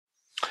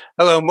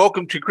Hello and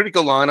welcome to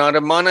Critical Line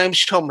Item. My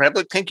name's Tom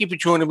Rablett. Thank you for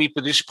joining me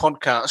for this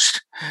podcast.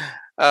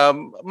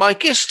 My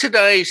guest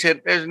today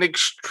has an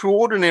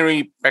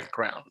extraordinary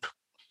background.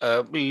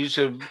 He's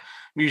a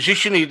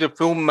musician, he's a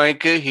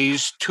filmmaker,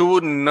 he's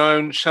toured and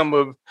known some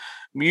of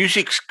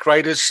music's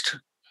greatest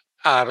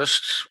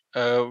artists,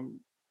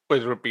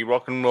 whether it be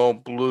rock and roll,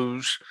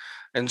 blues,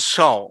 and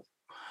soul.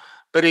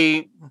 But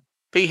he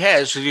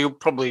has, as he'll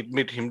probably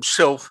admit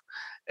himself,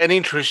 an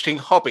interesting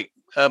hobby.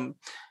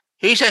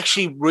 He's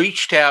actually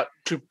reached out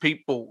to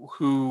people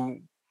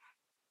who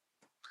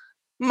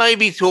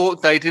maybe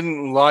thought they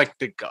didn't like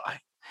the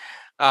guy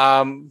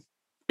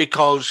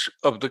because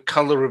of the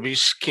color of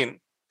his skin.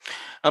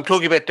 I'm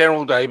talking about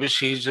Daryl Davis.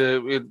 He's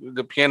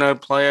the piano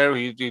player.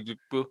 He's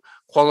a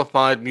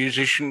qualified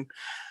musician,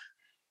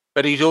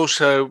 but he's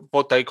also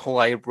what they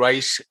call a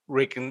race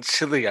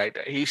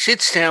reconciliator. He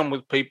sits down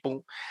with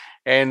people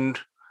and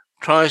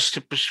tries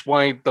to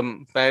persuade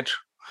them that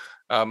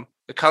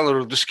the color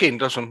of the skin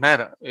doesn't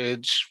matter.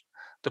 It's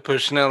the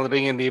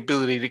personality and the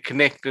ability to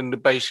connect and the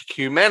basic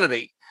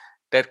humanity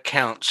that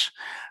counts.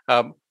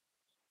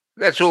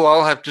 That's all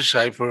I'll have to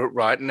say for it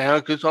right now,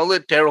 because I'll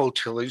let Daryl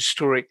tell his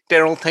story.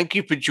 Daryl, thank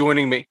you for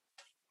joining me.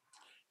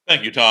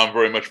 Thank you, Tom,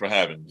 very much for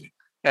having me.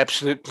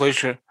 Absolute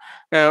pleasure.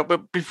 Now,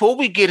 but before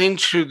we get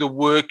into the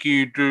work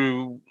you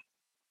do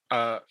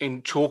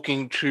in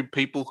talking to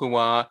people who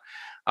are,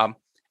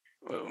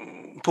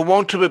 for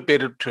want of a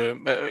better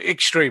term,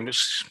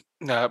 extremists,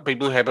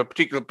 people who have a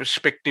particular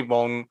perspective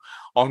on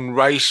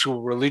race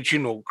or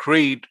religion or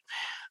creed,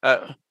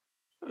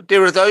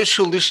 there are those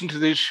who listen to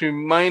this who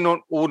may not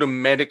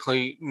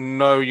automatically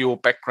know your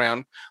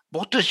background.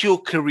 What does your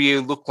career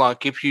look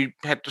like if you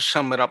had to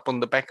sum it up on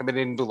the back of an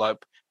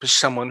envelope for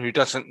someone who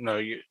doesn't know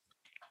you?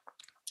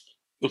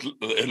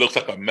 It looks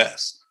like a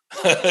mess.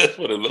 That's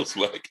what it looks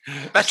like.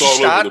 That's it's all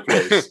start. over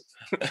the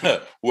place.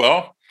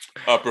 Well,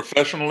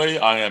 professionally,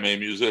 I am a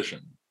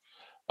musician.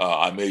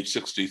 I'm age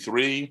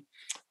 63,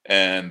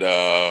 and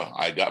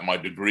I got my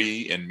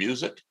degree in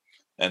music,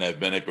 and I've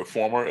been a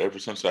performer ever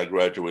since I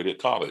graduated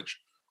college.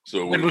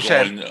 So When was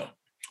that?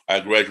 I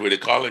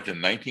graduated college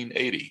in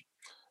 1980,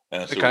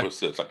 and so Okay.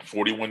 it's like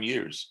 41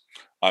 years.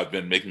 I've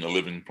been making a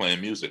living playing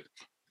music,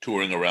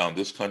 touring around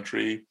this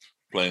country,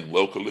 playing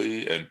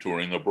locally, and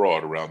touring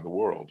abroad around the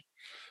world.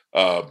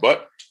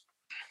 But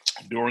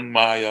during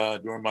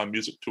my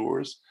music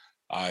tours,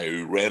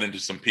 I ran into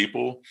some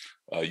people.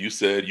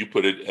 You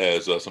put it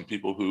as some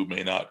people who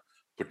may not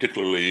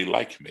particularly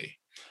like me.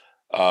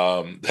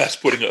 That's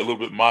putting it a little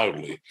bit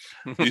mildly.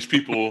 These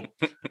people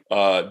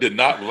did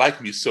not like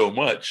me so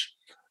much.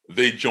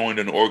 They joined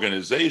an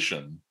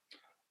organization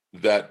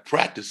that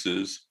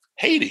practices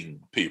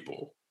hating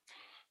people,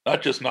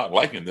 not just not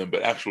liking them,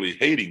 but actually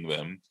hating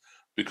them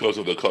because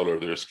of the color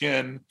of their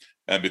skin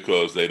and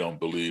because they don't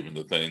believe in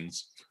the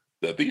things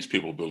that these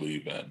people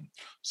believe in.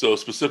 So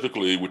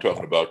specifically, we're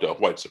talking about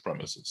white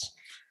supremacists.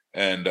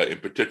 And in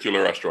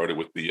particular, I started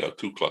with the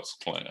Ku Klux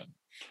Klan,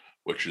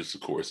 which is,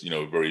 of course,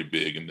 very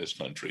big in this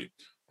country.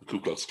 The Ku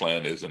Klux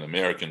Klan is an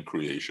American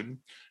creation.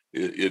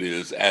 It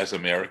is as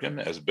American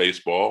as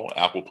baseball,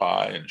 apple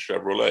pie, and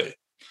Chevrolet.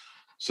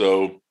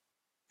 So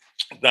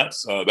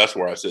that's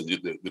where I said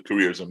the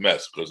career is a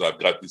mess, because I've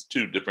got these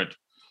two different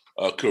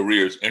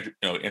careers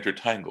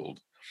intertangled.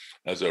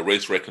 As a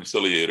race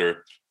reconciliator,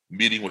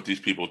 meeting with these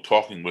people,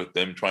 talking with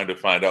them, trying to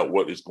find out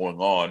what is going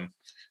on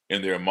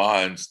in their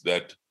minds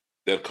that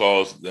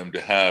cause them to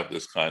have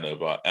this kind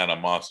of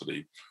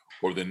animosity,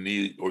 or the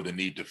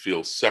need to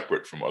feel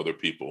separate from other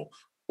people,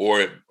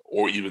 or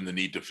even the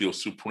need to feel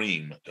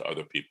supreme to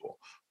other people,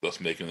 thus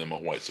making them a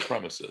white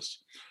supremacist.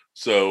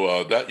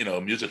 So that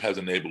music has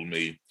enabled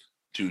me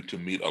to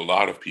meet a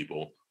lot of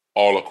people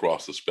all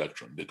across the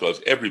spectrum,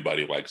 because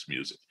everybody likes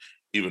music,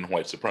 even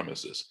white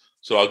supremacists.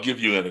 So I'll give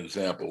you an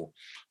example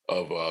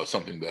of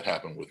something that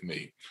happened with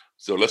me.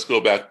 So let's go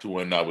back to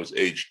when I was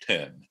age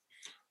 10.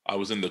 I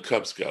was in the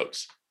Cub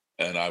Scouts,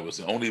 and I was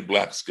the only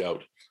Black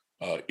Scout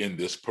in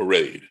this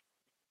parade.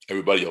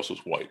 Everybody else was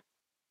white.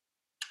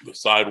 The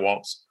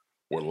sidewalks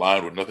were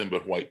lined with nothing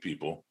but white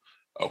people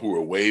who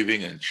were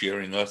waving and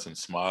cheering us and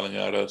smiling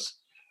at us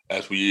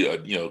as we,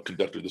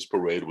 conducted this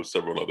parade with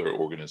several other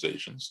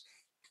organizations.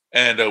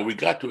 And we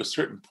got to a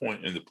certain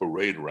point in the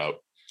parade route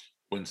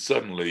when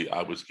suddenly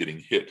I was getting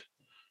hit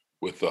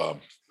with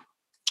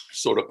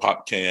soda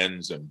pop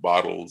cans and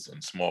bottles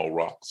and small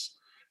rocks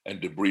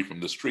and debris from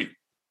the street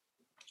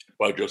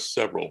by just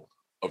several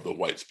of the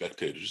white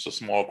spectators, just a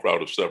small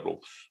crowd of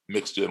several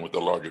mixed in with a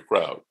larger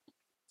crowd.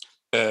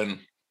 And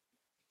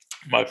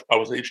I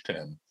was age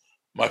 10.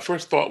 My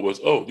first thought was,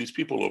 oh, these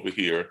people over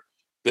here,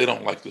 they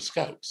don't like the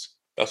Scouts.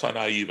 That's how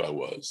naive I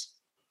was.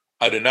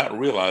 I did not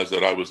realize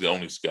that I was the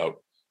only Scout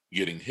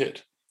getting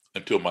hit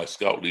until my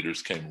Scout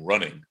leaders came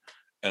running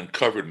and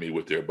covered me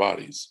with their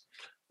bodies.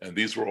 And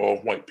these were all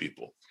white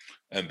people.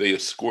 And they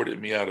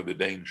escorted me out of the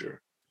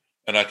danger.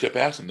 And I kept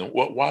asking them,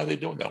 why are they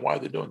doing that? Why are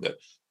they doing that?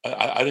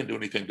 I didn't do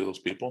anything to those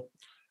people.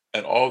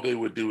 And all they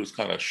would do is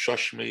kind of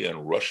shush me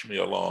and rush me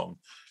along,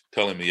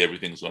 telling me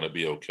everything's going to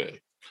be okay.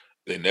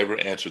 They never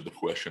answered the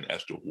question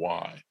as to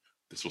why.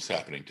 this was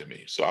happening to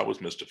me. So I was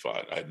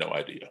mystified. I had no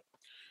idea.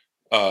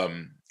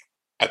 Um,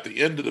 at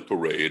the end of the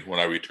parade, when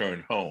I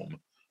returned home,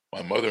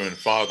 my mother and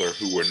father,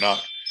 who were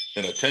not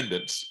in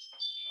attendance,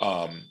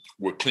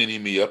 were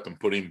cleaning me up and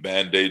putting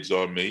band-aids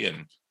on me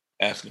and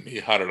asking me,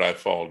 how did I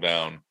fall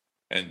down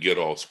and get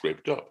all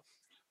scraped up?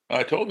 And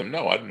I told them,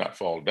 no, I did not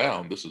fall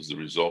down. This is the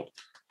result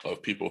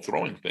of people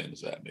throwing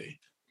things at me.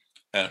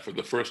 And for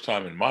the first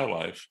time in my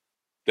life,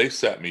 they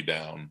sat me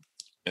down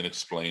and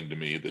explained to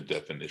me the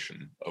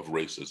definition of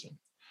racism.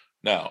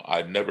 Now,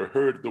 I'd never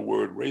heard the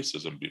word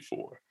racism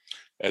before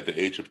at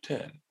the age of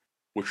 10,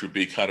 which would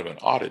be kind of an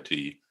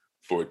oddity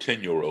for a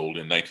 10-year-old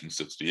in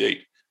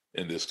 1968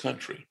 in this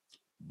country.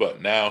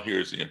 But now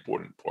here's the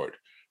important part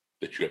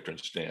that you have to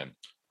understand.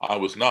 I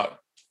was not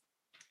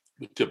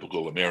the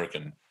typical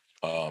American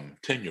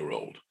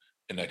 10-year-old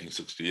in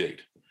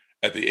 1968.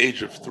 At the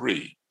age of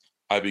 3,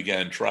 I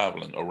began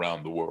traveling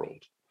around the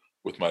world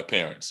with my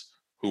parents,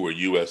 who were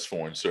US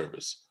Foreign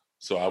Service.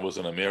 So I was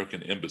an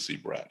American embassy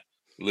brat,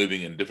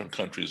 living in different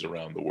countries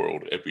around the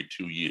world every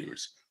 2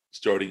 years,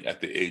 starting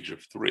at the age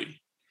of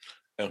 3.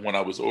 And when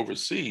I was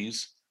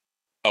overseas,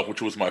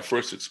 which was my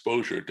first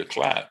exposure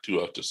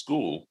to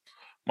school,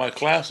 my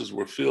classes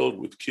were filled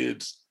with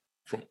kids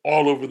from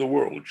all over the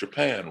world: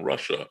 Japan,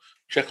 Russia,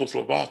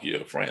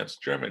 Czechoslovakia, France,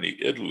 Germany,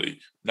 Italy,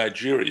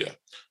 Nigeria,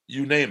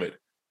 you name it.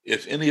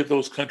 If any of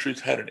those countries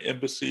had an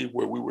embassy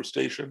where we were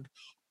stationed,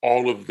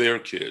 all of their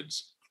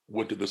kids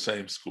went to the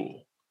same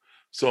school.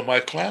 So my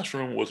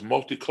classroom was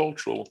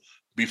multicultural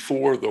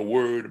before the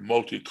word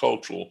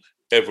multicultural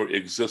ever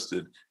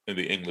existed in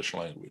the English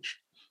language.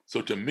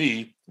 So to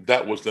me,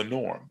 that was the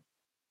norm.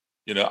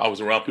 I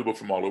was around people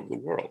from all over the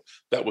world.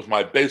 That was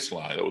my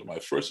baseline. That was my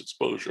first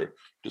exposure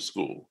to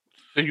school.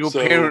 So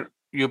So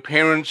your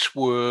parents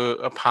were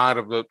a part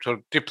of the sort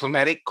of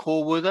diplomatic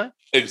corps, were they?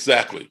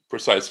 exactly,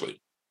 precisely.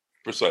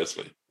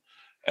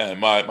 And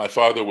my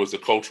father was the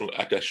cultural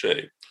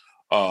attaché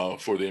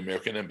for the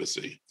American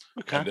Embassy,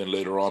 Okay. and then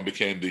later on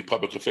became the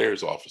public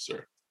affairs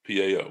officer,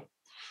 PAO.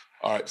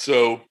 All right,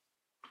 so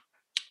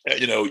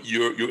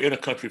you're in a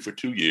country for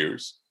 2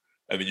 years,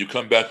 and then you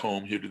come back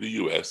home here to the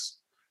U.S.,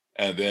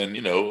 and then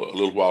a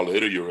little while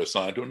later you're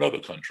assigned to another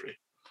country.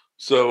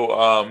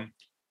 So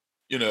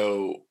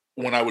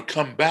when I would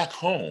come back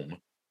home,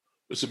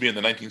 this would be in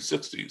the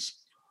 1960s.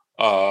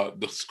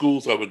 The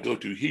schools I would go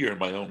to here in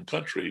my own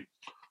country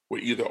were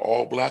either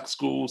all Black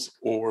schools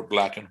or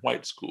Black and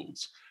white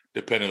schools,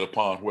 depending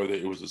upon whether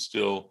it was a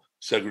still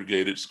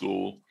segregated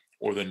school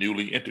or the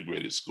newly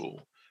integrated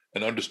school.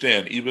 And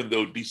understand, even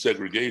though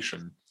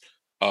desegregation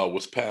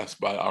was passed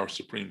by our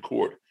Supreme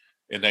Court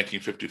in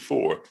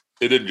 1954,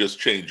 it didn't just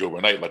change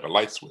overnight like a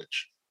light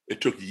switch.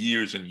 It took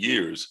years and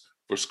years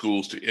for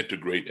schools to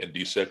integrate and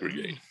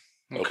desegregate.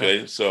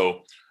 Okay,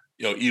 so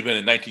even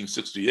in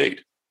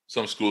 1968,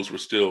 some schools were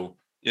still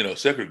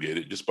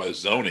segregated just by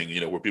zoning,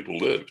 where people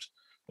lived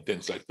and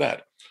things like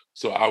that.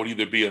 So I would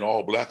either be in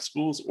all Black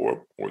schools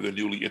or the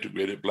newly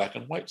integrated Black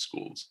and white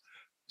schools.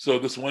 So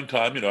this one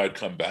time, I'd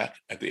come back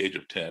at the age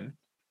of 10,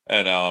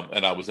 and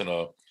I was in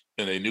a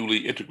newly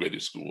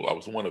integrated school. I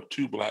was one of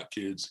 2 Black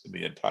kids in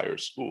the entire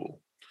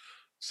school.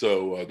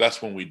 So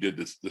that's when we did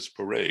this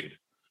parade,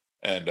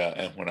 and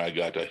when I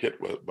got hit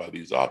by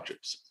these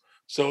objects.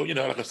 So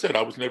like I said,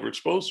 I was never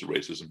exposed to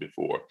racism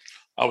before.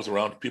 I was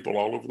around people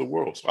all over the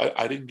world, so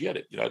I didn't get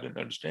it. I didn't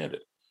understand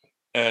it.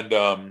 And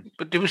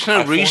but there was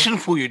no reason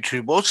for you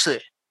to, was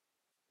there?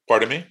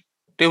 Pardon me?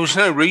 There was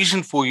no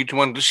reason for you to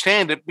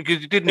understand it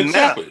because you didn't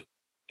Exactly. know.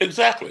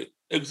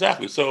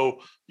 Exactly. So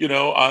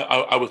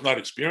I was not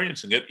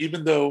experiencing it,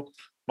 even though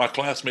my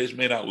classmates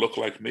may not look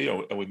like me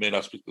and we may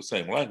not speak the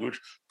same language.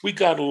 We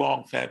got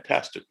along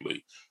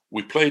fantastically.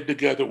 We played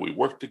together, we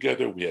worked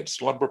together, we had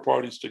slumber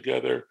parties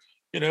together.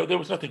 There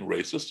was nothing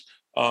racist.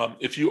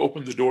 If you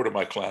opened the door to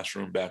my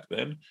classroom back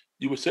then,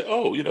 you would say,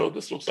 oh,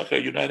 this looks like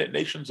a United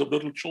Nations of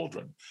little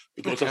children,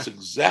 because that's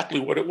exactly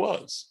what it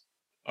was.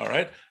 All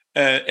right.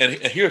 And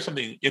here's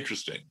something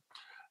interesting.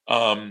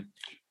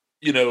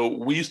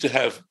 We used to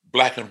have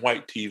black and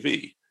white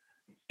TV.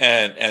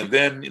 And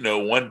then,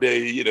 one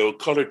day,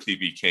 color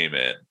TV came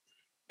in,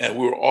 and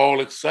we were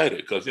all excited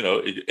because,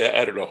 it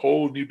added a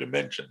whole new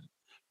dimension.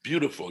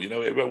 Beautiful.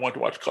 Everybody wanted to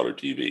watch color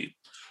TV.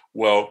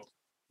 Well,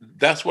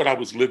 that's what I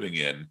was living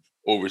in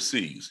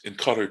overseas, in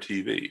color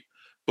TV.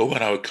 But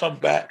when I would come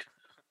back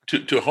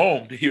to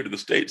home, here to the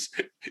States,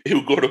 it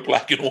would go to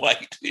black and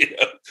white,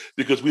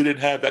 because we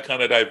didn't have that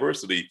kind of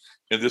diversity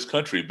in this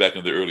country back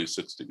in the early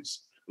 60s.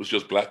 It was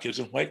just Black kids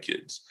and white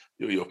kids,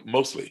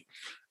 mostly.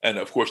 And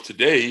of course,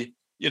 today,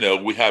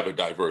 we have a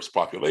diverse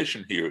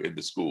population here in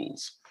the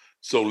schools.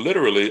 So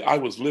literally, I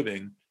was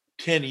living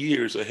 10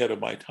 years ahead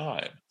of my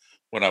time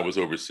when I was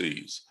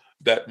overseas.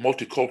 That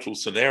multicultural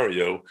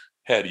scenario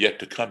had yet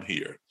to come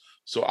here.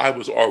 So I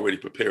was already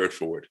prepared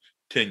for it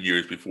 10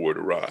 years before it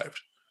arrived.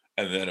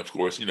 And then, of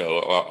course, a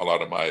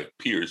lot of my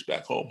peers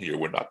back home here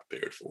were not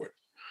prepared for it.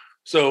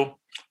 So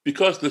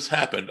because this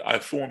happened, I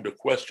formed a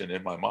question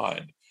in my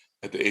mind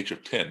at the age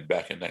of 10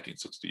 back in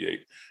 1968.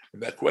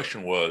 And that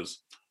question was,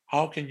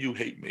 how can you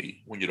hate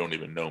me when you don't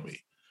even know me?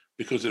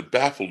 because it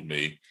baffled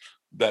me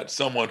that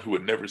someone who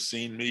had never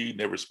seen me,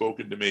 never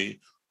spoken to me,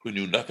 who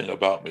knew nothing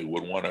about me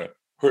would want to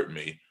hurt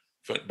me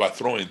by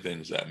throwing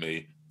things at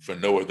me for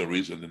no other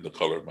reason than the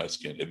color of my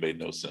skin. It made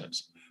no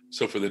sense.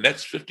 So for the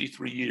next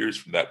 53 years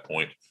from that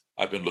point,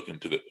 I've been looking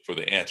for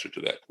the answer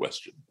to that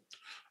question.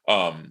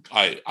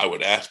 I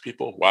would ask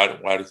people,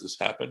 why does this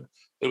happen?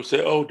 They would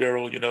say, oh,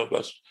 Daryl,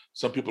 that's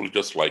some people are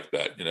just like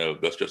that.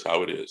 That's just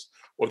how it is.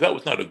 Or that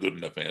was not a good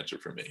enough answer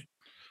for me.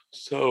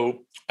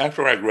 So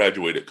after I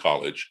graduated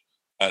college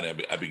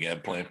and I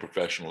began playing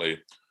professionally,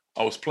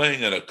 I was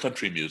playing in a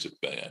country music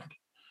band.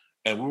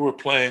 And we were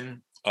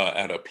playing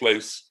at a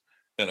place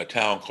in a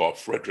town called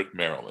Frederick,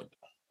 Maryland,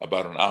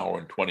 about an hour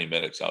and 20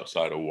 minutes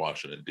outside of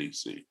Washington,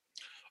 D.C.,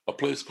 a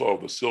place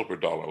called the Silver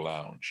Dollar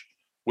Lounge,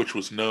 which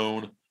was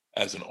known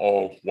as an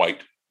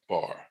all-white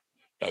bar.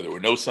 Now, there were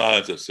no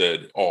signs that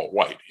said all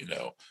white,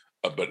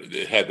 but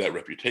it had that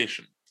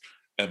reputation.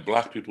 And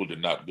Black people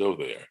did not go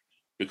there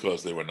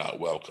because they were not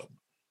welcome.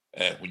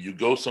 And when you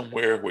go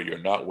somewhere where you're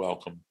not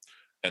welcome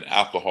and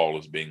alcohol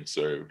is being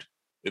served,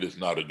 it is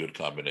not a good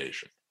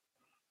combination.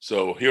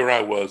 So here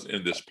I was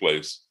in this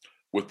place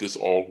with this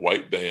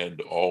all-white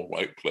band,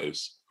 all-white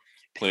place,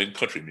 playing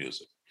country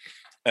music.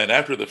 And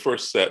after the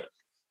first set,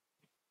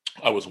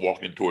 I was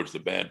walking towards the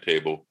band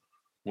table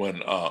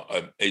when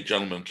a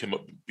gentleman came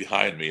up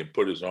behind me and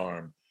put his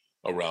arm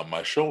around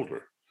my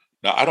shoulder.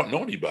 Now, I don't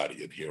know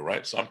anybody in here,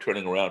 right? So I'm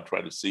turning around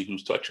trying to see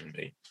who's touching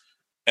me.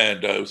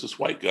 And it was this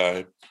white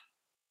guy,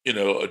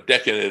 a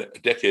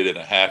decade and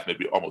a half,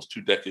 maybe almost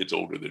 2 decades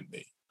older than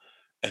me.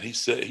 And he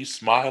said, he's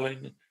smiling,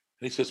 and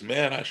he says,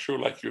 man, I sure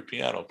like your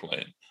piano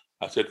playing.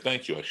 I said,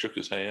 thank you. I shook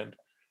his hand.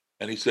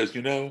 And he says,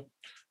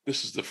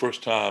 this is the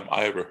first time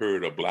I ever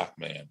heard a Black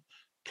man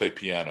play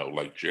piano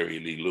like Jerry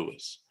Lee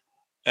Lewis.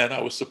 And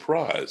I was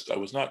surprised. I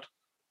was not,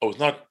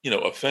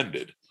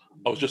 offended.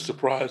 I was just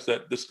surprised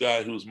that this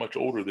guy who was much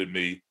older than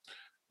me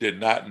did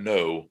not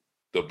know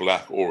the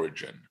Black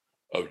origin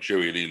of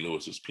Jerry Lee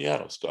Lewis's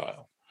piano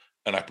style.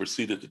 And I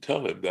proceeded to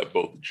tell him that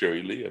both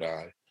Jerry Lee and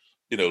I,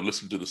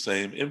 listened to the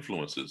same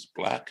influences,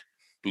 Black,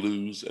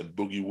 blues, and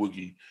boogie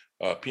woogie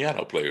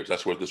piano players.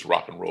 That's where this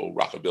rock and roll,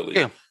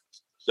 rockabilly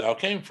style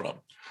came from.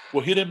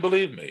 Well, he didn't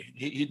believe me.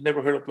 He'd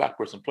never heard a Black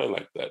person play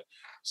like that.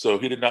 So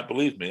he did not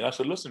believe me. And I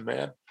said, listen,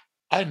 man,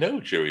 I know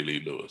Jerry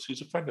Lee Lewis.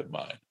 He's a friend of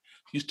mine.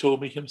 He's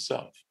told me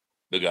himself.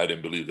 The guy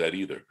didn't believe that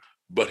either.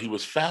 But he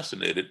was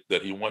fascinated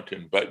that he wanted to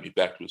invite me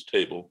back to his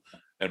table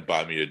and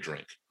buy me a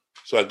drink.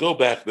 So I go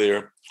back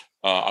there.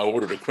 I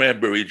ordered a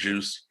cranberry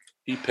juice.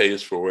 He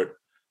pays for it.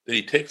 Then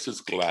he takes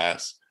his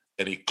glass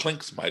and he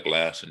clinks my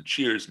glass and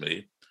cheers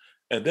me.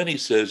 And then he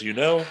says,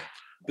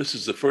 this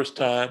is the first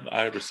time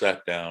I ever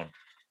sat down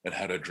and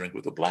had a drink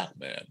with a Black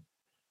man.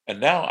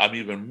 And now I'm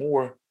even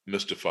more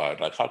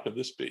mystified. Like, how can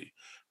this be?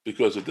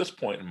 Because at this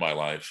point in my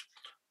life,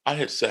 I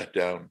had sat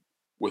down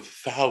with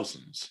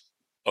thousands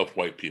of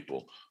white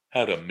people,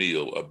 had a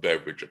meal, a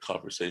beverage, a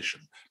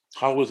conversation.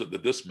 How was it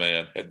that this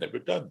man had never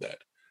done that?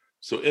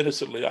 So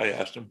innocently, I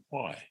asked him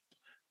why.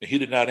 And he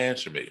did not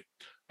answer me.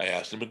 I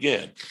asked him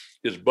again.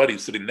 His buddy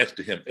sitting next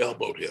to him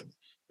elbowed him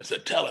and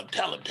said, tell him.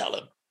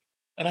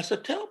 And I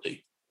said, tell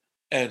me.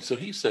 And so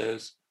he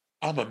says,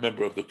 I'm a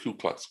member of the Ku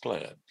Klux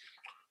Klan.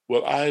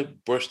 Well, I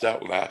burst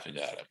out laughing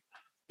at him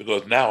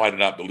because now I do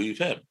not believe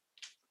him.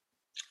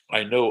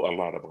 I know a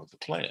lot about the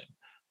Klan.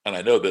 And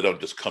I know they don't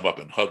just come up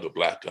and hug a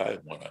Black guy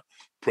and want to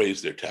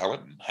praise their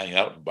talent and hang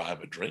out and buy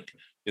him a drink.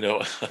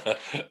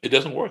 It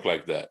doesn't work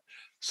like that.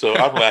 So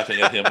I'm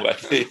laughing at him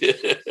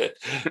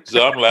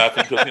so I'm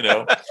laughing because,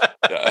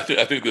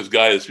 I think this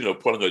guy is,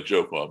 pulling a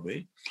joke on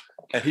me.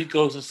 And he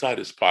goes inside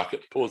his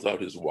pocket, pulls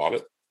out his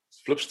wallet,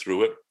 flips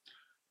through it,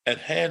 and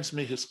hands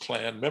me his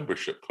Klan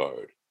membership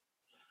card.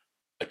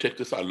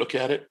 I look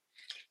at it,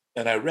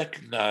 and I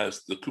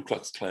recognize the Ku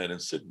Klux Klan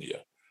insignia,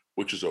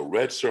 which is a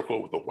red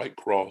circle with a white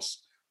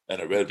cross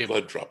and a red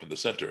blood drop in the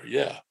center.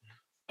 Yeah.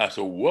 I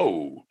said,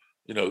 whoa,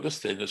 this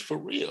thing is for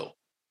real.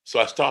 So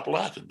I stopped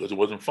laughing because it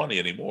wasn't funny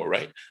anymore,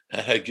 right?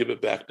 And I give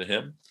it back to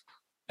him.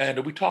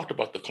 And we talked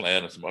about the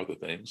Klan and some other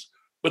things,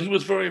 but he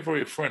was very,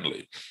 very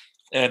friendly.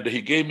 And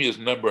he gave me his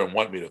number and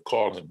wanted me to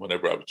call him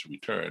whenever I was to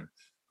return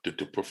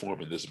to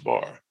perform in this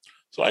bar.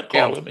 So I'd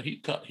call him and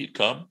he'd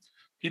come.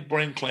 He'd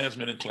bring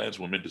Klansmen and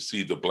Klanswomen to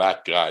see the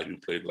Black guy who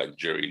played like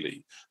Jerry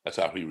Lee. That's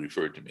how he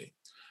referred to me.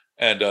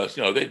 And,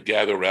 they'd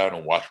gather around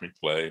and watch me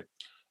play.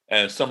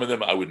 And some of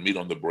them I would meet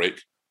on the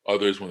break.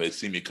 Others, when they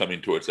see me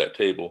coming towards that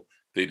table,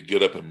 they'd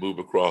get up and move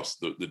across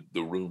the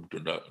room to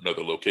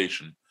another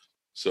location.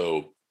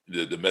 So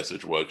the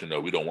message was,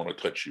 we don't want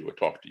to touch you or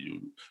talk to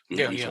you. We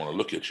just want to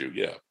look at you.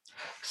 Yeah.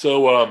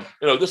 So,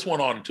 this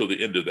went on until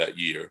the end of that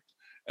year.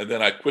 And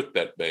then I quit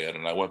that band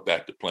and I went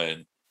back to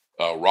playing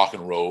rock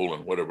and roll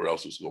and whatever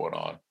else was going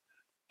on.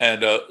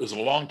 And it was a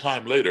long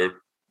time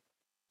later,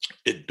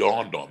 it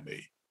dawned on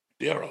me,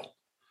 Daryl,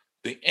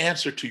 the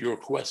answer to your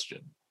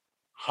question,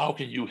 how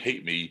can you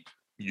hate me?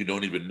 You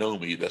don't even know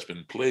me. That's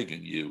been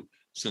plaguing you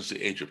since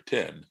the age of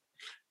 10.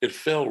 It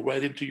fell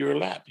right into your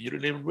lap. You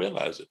didn't even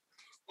realize it.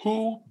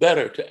 Who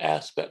better to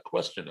ask that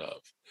question of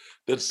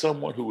than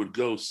someone who would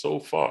go so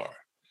far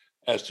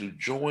as to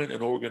join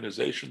an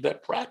organization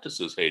that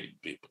practices hating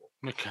people.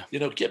 Okay.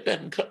 Get back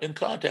in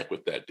contact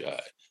with that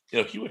guy.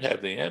 He would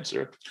have the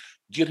answer.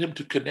 Get him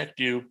to connect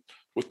you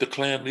with the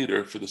Klan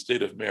leader for the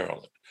state of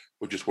Maryland,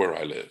 which is where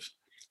I live,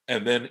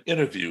 and then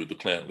interview the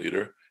Klan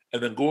leader,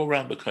 and then go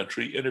around the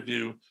country,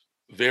 interview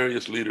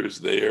various leaders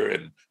there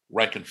and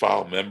rank and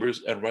file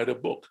members, and write a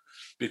book,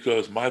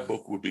 because my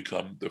book would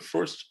become the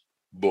first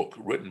book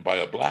written by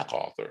a Black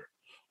author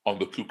on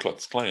the Ku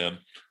Klux Klan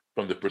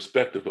from the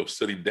perspective of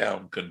sitting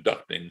down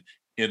conducting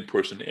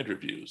in-person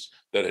interviews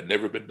that had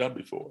never been done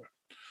before.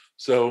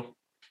 So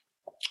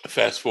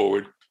fast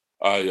forward,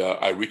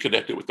 I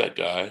reconnected with that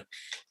guy,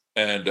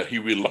 and he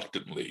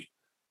reluctantly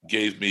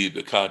gave me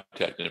the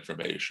contact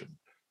information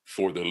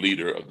for the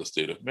leader of the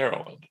state of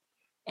Maryland.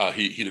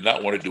 He did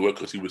not want to do it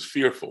because he was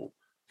fearful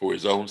for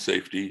his own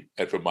safety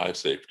and for my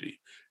safety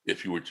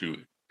if you were to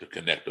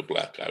connect a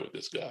Black guy with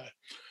this guy.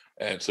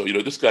 And so,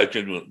 this guy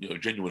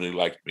genuinely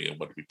liked me and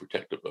wanted to be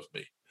protective of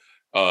me.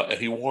 And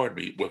he warned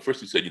me. Well,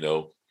 first he said,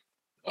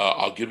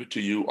 I'll give it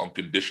to you on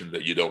condition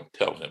that you don't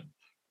tell him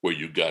where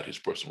you got his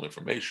personal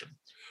information.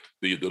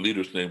 The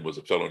leader's name was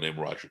a fellow named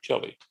Roger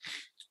Kelly.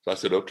 So I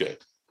said, okay.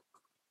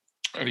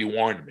 And he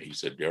warned me. He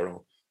said,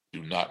 Daryl,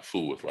 do not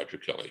fool with Roger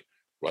Kelly.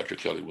 Roger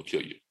Kelly will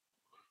kill you.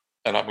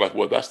 And I'm like,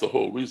 well, that's the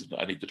whole reason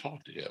I need to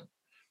talk to him.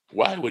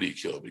 Why would he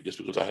kill me? Just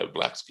because I have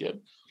Black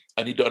skin?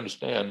 I need to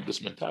understand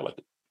this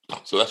mentality.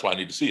 So that's why I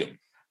need to see him.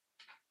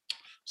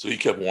 So he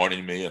kept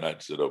warning me, and I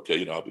said,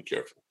 okay, I'll be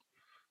careful.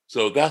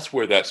 So that's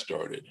where that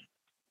started.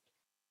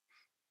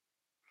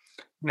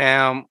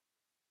 Now,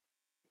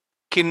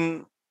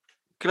 can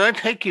I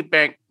take you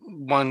back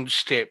one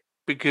step?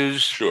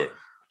 Because sure,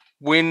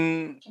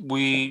 when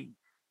you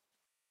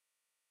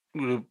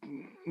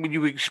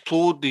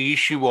explored the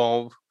issue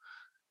of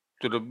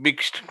sort of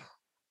mixed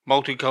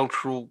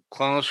multicultural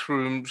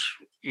classrooms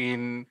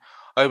in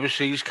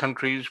overseas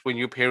countries when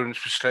your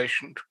parents were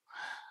stationed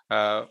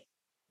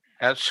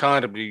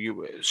outside of the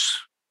US,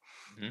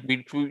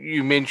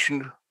 you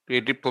mentioned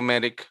their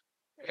diplomatic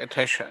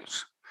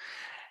attaches.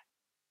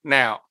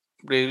 Now,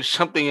 there's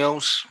something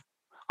else.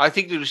 I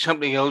think there's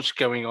something else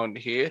going on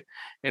here,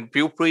 and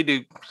feel free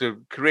to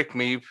correct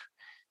me if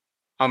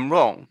I'm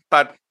wrong.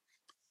 But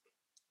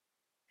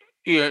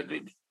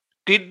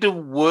did the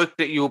work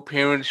that your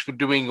parents were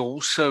doing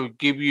also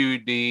give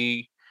you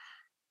the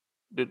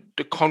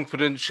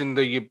confidence and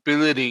the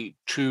ability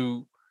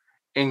to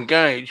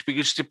engage?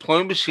 Because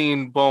diplomacy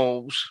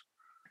involves,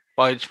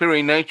 by its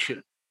very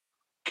nature,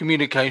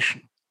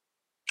 communication.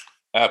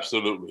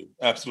 Absolutely.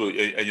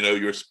 And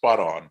you're spot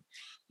on.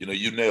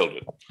 You nailed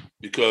it.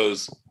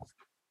 Because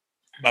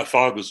my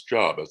father's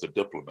job as a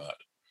diplomat,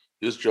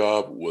 his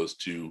job was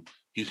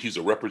he's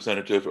a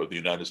representative of the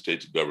United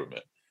States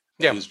government.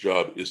 Yeah. His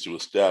job is to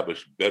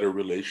establish better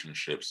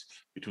relationships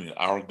between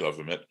our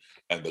government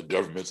and the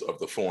governments of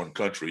the foreign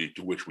country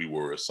to which we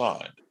were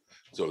assigned.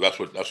 So that's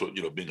what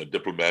being a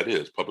diplomat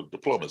is, public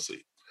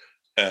diplomacy.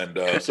 And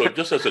so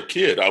just as a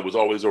kid, I was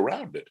always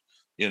around it.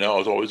 I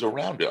was always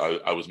around it.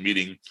 I was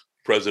meeting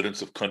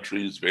presidents of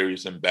countries,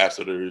 various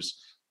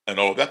ambassadors, and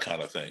all that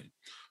kind of thing.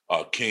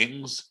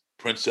 Kings,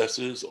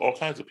 princesses, all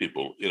kinds of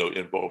people,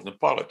 involved in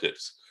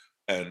politics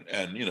and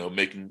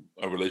making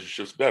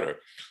relationships better.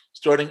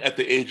 Starting at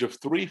the age of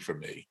 3 for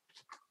me,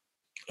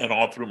 and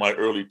all through my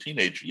early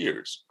teenage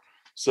years.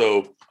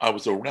 So I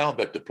was around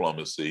that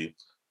diplomacy,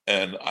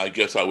 and I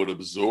guess I would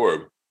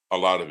absorb a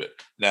lot of it.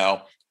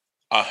 Now,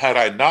 had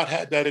I not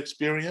had that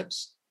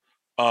experience,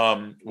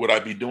 would I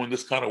be doing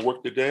this kind of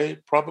work today?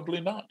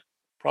 Probably not.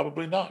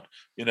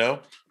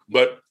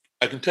 But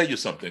I can tell you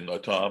something,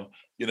 Tom,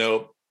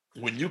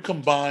 when you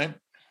combine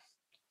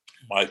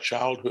my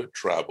childhood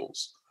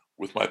travels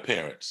with my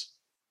parents,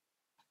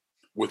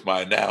 with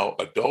my now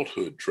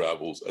adulthood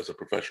travels as a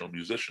professional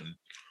musician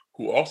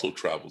who also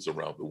travels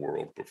around the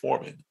world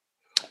performing,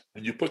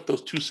 when you put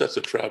those two sets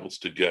of travels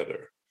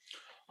together,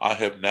 I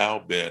have now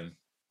been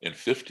in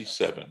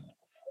 57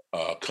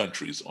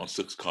 countries on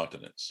 6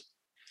 continents.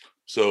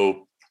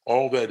 So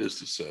all that is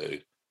to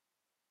say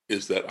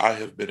is that I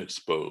have been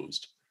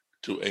exposed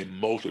to a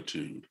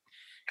multitude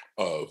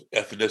of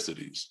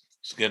ethnicities,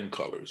 skin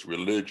colors,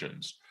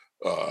 religions,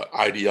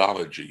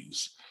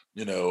 ideologies,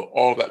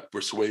 all that,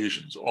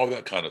 persuasions, all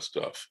that kind of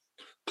stuff,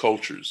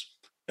 cultures,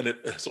 and it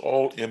has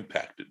all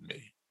impacted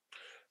me.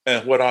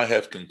 And what I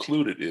have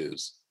concluded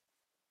is,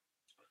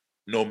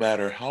 no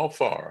matter how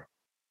far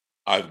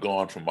I've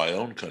gone from my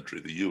own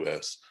country, the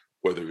US,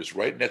 whether it's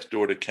right next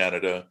door to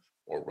Canada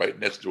or right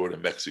next door to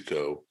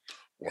Mexico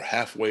or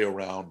halfway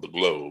around the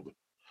globe,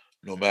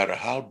 no matter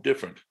how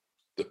different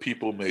the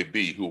people may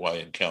be who I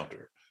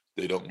encounter,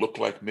 they don't look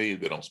like me,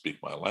 they don't speak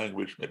my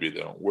language, maybe they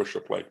don't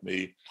worship like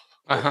me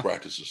or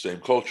practice the same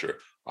culture,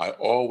 I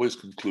always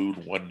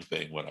conclude one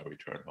thing when I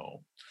return home.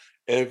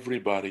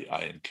 Everybody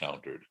I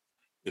encountered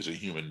is a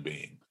human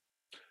being.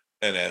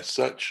 And as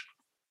such,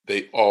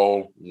 they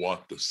all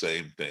want the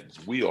same things.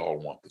 We all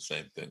want the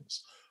same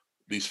things.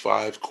 These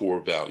 5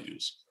 core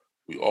values.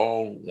 We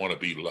all want to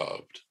be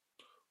loved.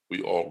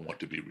 we all want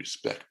to be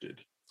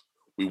respected.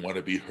 We want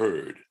to be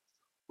heard.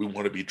 We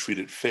want to be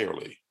treated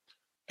fairly.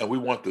 And we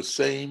want the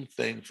same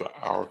thing for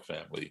our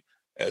family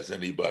as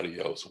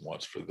anybody else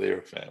wants for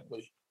their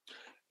family.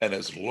 And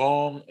as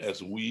long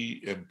as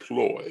we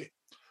employ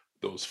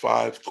those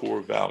five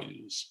core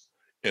values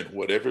in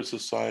whatever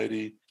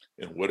society,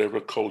 in whatever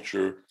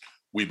culture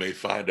we may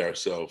find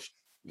ourselves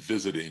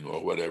visiting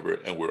or whatever,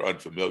 and we're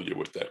unfamiliar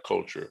with that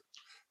culture,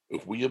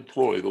 if we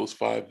employ those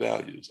five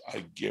values,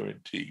 I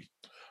guarantee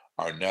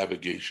our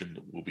navigation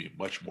will be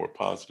much more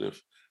positive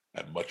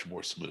and much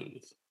more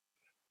smooth.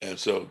 And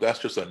so that's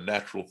just a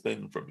natural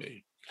thing for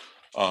me.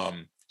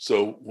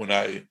 So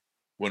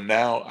when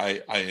now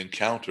I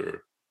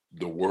encounter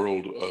the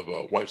world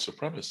of white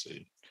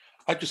supremacy,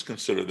 I just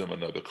consider them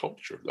another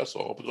culture. That's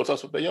all, because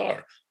that's what they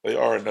are. They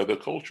are another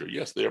culture.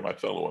 Yes, they are my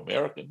fellow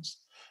Americans,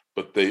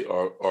 but they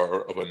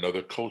are of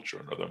another culture,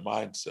 another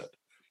mindset.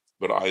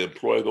 But I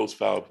employ those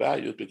five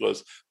values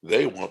because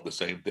they want the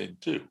same thing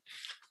too.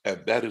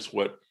 And that is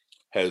what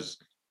has,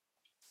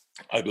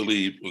 I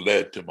believe,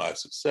 led to my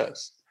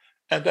success.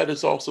 And that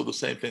is also the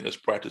same thing as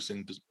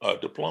practicing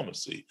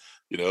diplomacy.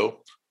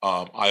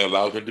 I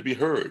allow them to be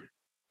heard,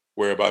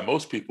 whereby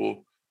most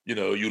people,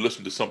 you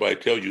listen to somebody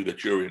tell you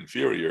that you're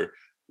inferior,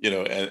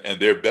 and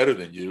they're better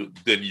than you,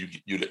 then you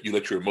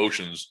let your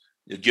emotions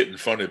get in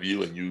front of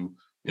you, and you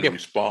Yep.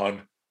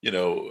 respond,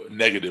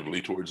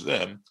 negatively towards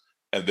them,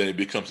 and then it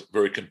becomes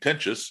very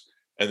contentious,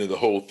 and then the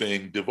whole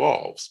thing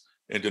devolves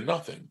into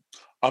nothing.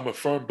 I'm a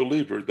firm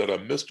believer that a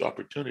missed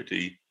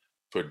opportunity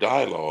for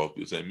dialogue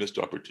is a missed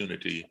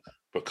opportunity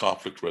for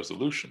conflict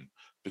resolution,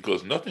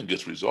 because nothing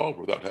gets resolved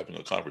without having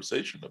a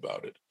conversation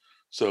about it.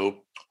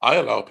 So I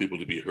allow people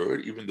to be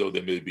heard, even though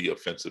they may be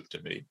offensive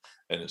to me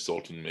and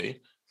insulting me.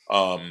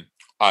 Um,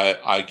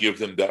 I give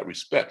them that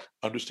respect.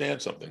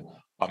 Understand something.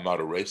 I'm not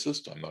a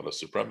racist. I'm not a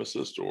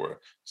supremacist or a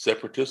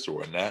separatist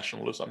or a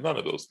nationalist. I'm none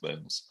of those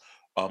things.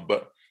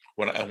 But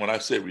when I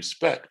say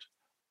respect,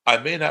 I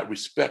may not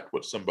respect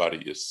what somebody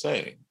is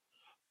saying,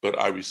 but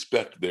I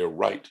respect their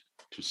right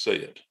to say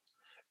it.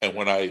 And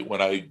when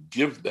I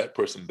give that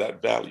person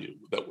that value,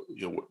 that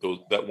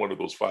that one of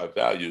those five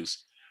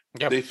values,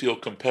 Yep. they feel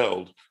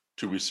compelled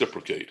to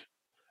reciprocate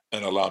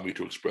and allow me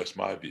to express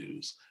my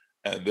views.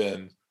 And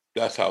then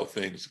that's how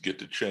things get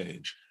to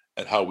change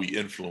and how we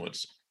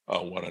influence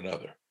one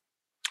another.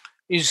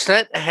 Is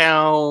that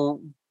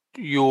how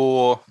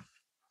your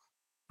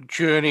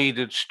journey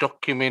that's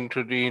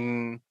documented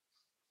in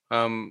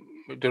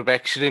the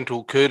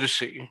accidental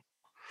courtesy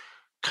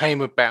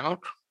came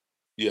about?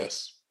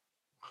 Yes,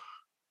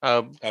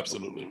 Um,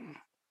 absolutely.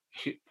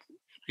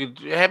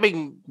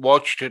 Having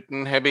watched it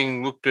and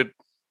having looked at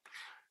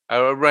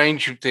a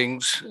range of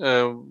things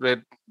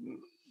that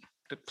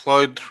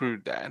flowed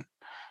through that,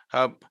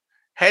 um,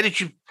 how did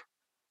you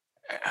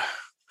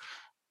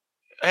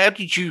how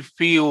did you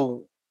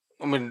feel?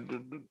 I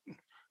mean,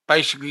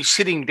 basically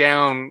sitting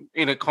down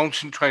in a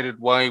concentrated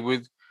way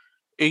with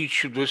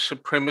each of the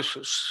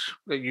supremacists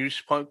that you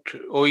spoke to,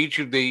 or each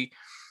of the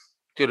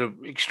sort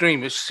of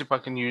extremists, if I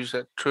can use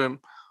that term.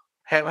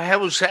 How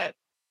was that?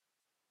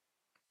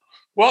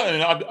 Well, I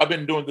mean, I've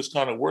been doing this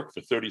kind of work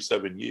for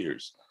 37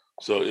 years.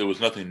 So it was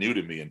nothing new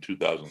to me in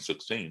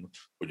 2016,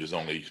 which is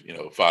only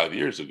 5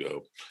 years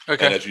ago.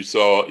 And Okay. as you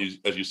saw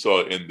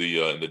in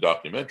the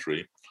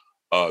documentary,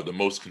 the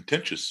most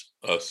contentious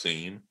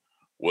scene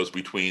was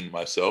between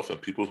myself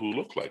and people who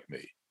look like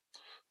me.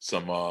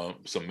 Some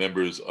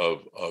members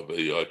of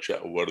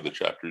one of the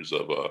chapters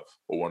of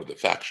or one of the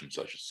factions,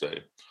 I should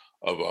say,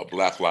 of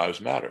Black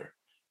Lives Matter.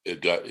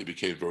 It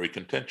became very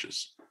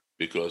contentious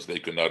because they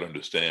could not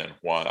understand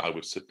why I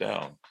would sit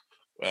down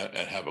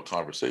and have a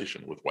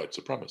conversation with white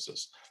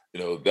supremacists.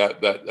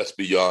 That's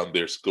beyond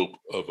their scope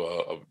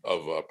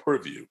of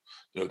purview.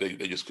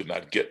 They just could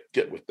not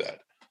get with that.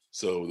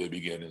 So they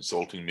began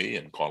insulting me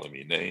and calling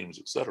me names,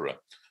 etc.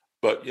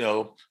 But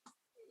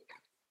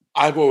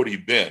I've already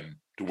been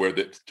to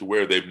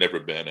where they've never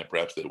been, and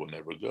perhaps they will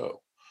never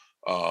go.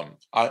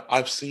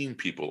 I've seen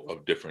people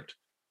of different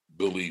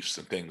beliefs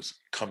and things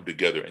come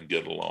together and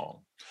get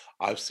along.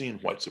 I've seen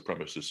white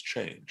supremacists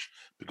change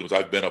because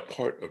I've been a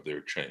part of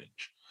their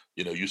change.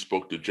 You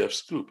spoke to Jeff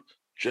Scoop.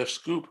 Jeff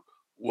Scoop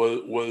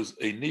was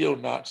a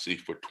neo-Nazi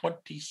for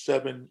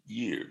 27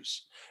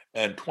 years.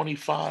 And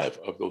 25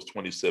 of those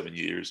 27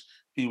 years,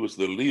 he was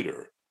the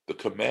leader, the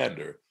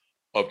commander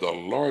of the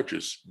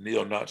largest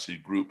neo-Nazi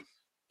group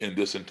in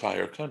this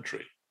entire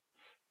country.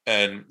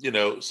 And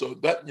so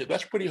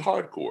that's pretty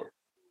hardcore.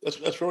 That's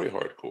very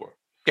hardcore.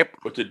 Yep.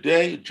 But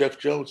today, Jeff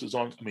Jones is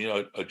on. I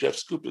mean, Jeff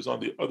Scoop is on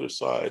the other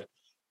side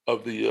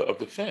of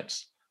the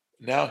fence.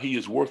 Now he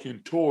is working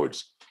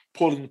towards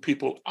pulling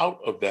people out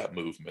of that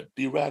movement,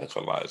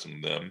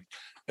 de-radicalizing them,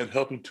 and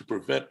helping to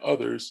prevent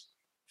others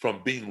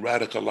from being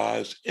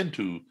radicalized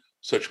into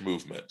such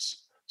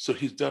movements. So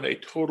he's done a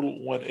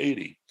total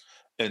 180,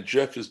 and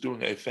Jeff is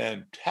doing a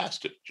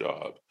fantastic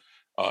job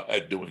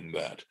at doing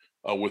that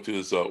with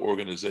his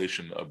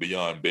organization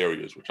Beyond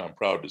Barriers, which I'm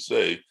proud to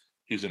say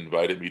he's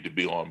invited me to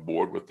be on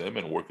board with them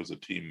and work as a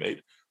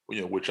teammate,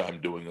 which I'm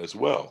doing as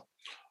well.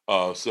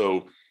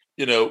 So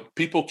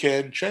people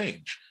can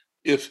change.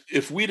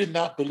 If we did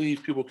not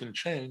believe people can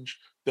change,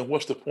 then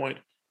what's the point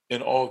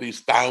in all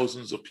these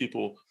thousands of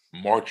people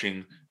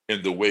marching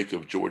in the wake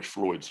of George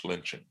Floyd's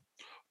lynching?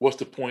 What's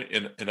the point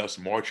in us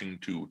marching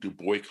to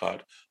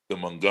boycott the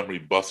Montgomery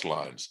bus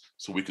lines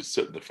so we could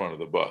sit in the front of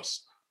the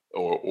bus,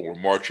 or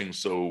marching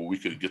so we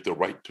could get the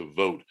right to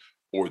vote,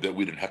 or that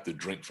we didn't have to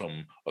drink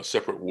from a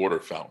separate water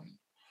fountain?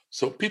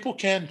 So people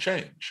can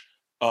change.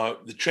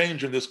 The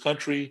change in this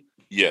country,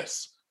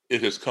 yes,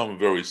 it has come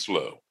very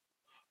slow,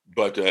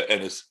 but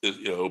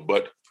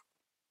but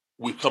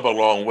we've come a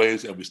long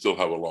ways, and we still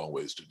have a long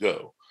ways to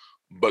go.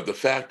 But the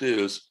fact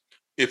is,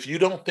 if you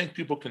don't think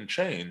people can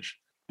change,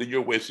 then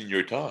you're wasting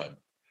your time,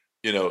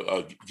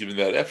 giving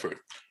that effort.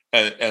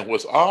 And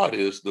what's odd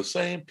is the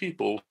same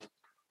people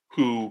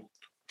who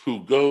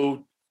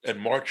go and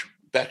march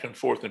back and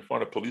forth in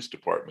front of police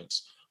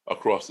departments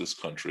across this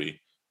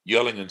country,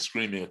 yelling and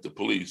screaming at the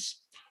police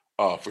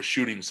for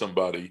shooting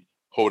somebody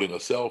holding a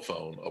cell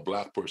phone, a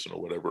black person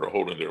or whatever, or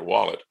holding their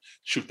wallet,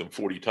 shoot them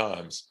 40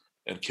 times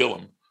and kill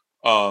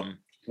them.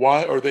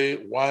 Why are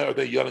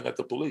they yelling at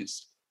the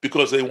police?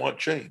 Because they want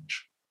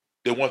change.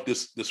 They want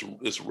this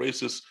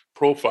racist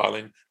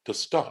profiling to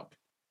stop,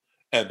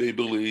 and they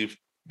believe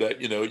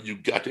that you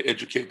got to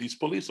educate these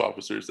police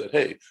officers that,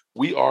 hey,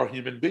 we are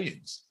human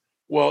beings.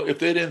 Well, if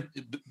they didn't,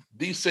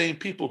 these same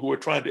people who are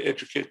trying to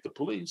educate the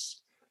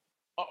police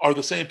are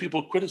the same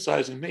people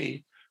criticizing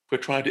me for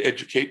trying to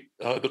educate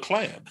the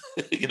Klan,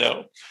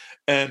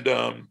 and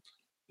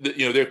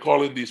they're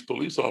calling these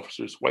police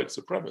officers white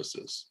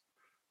supremacists.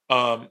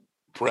 Um,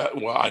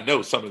 well, I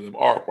know some of them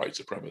are white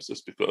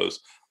supremacists because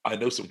I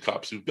know some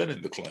cops who've been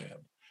in the Klan.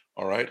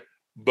 All right,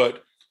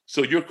 but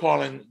so you're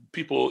calling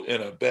people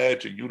in a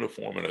badge, a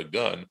uniform, and a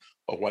gun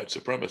a white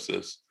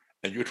supremacist,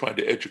 and you're trying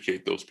to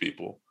educate those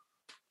people,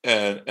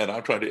 and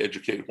I'm trying to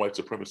educate white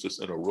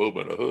supremacists in a robe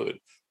and a hood.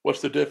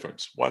 What's the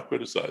difference? Why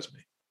criticize me?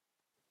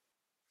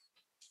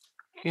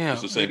 It's Yeah,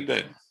 the same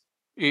thing.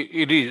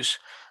 it is.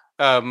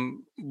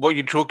 What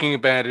you're talking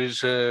about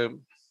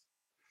um,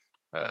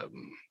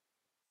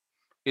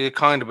 is a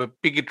kind of a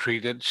bigotry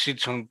that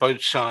sits on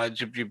both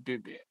sides of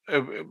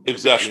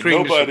Exactly.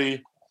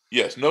 extremism.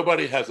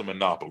 Nobody has a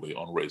monopoly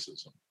on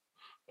racism.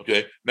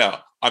 Okay.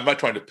 Now, I'm not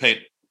trying to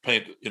paint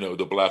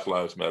the Black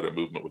Lives Matter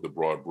movement with a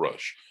broad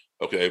brush.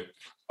 Okay.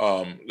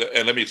 And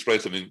let me explain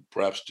something,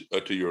 perhaps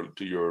to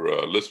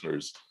your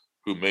listeners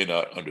who may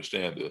not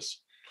understand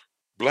this.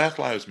 Black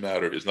Lives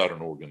Matter is not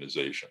an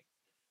organization;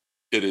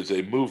 it is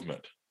a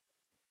movement.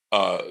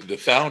 The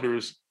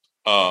founders,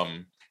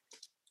 um,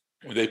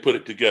 when they put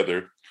it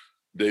together,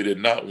 they did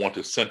not want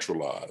to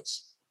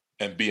centralize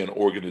and be an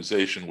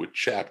organization with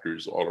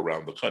chapters all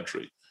around the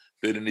country.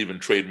 They didn't even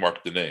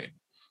trademark the name.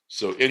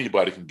 So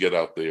anybody can get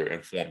out there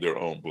and form their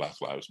own Black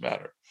Lives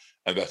Matter.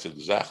 And that's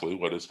exactly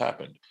what has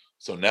happened.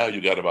 So now you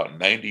got about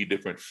 90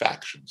 different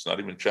factions, not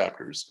even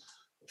chapters,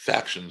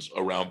 factions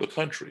around the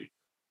country.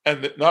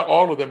 And not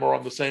all of them are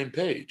on the same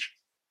page.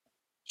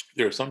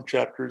 There are some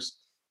chapters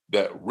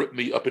that rip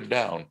me up and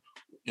down,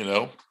 you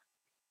know,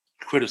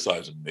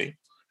 criticizing me.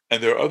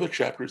 And there are other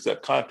chapters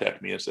that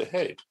contact me and say,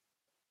 hey,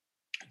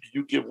 do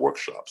you give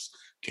workshops?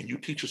 Can you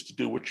teach us to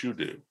do what you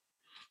do?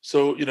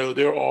 So,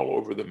 they're all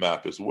over the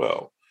map as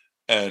well.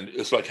 And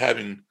it's like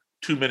having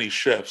too many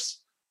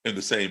chefs in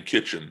the same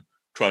kitchen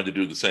trying to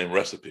do the same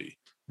recipe.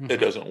 It Mhm.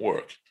 doesn't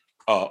work.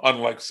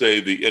 Unlike,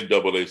 say, the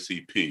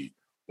NAACP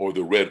or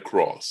the Red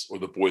Cross or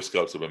the Boy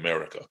Scouts of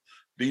America,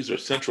 these are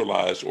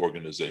centralized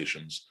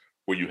organizations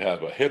where you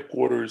have a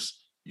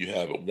headquarters, you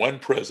have one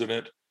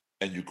president,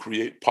 and you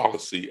create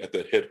policy at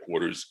that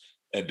headquarters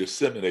and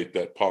disseminate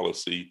that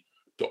policy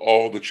to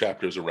all the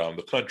chapters around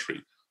the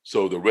country.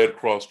 So the Red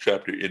Cross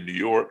chapter in New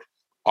York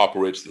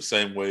operates the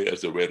same way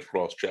as the Red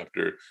Cross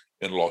chapter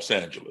in Los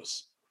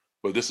Angeles.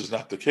 But this is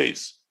not the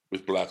case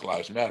with Black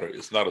Lives Matter.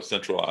 It's not a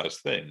centralized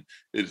thing.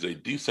 It is a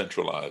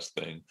decentralized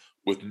thing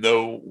with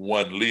no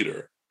one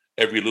leader.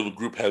 Every little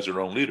group has their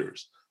own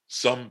leaders.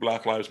 Some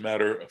Black Lives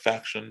Matter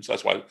factions,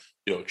 that's why,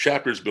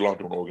 chapters belong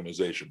to an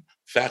organization.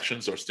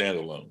 Factions are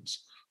standalones.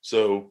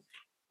 So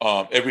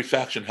every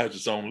faction has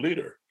its own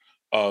leader.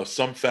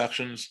 Some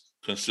factions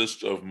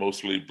consist of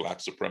mostly Black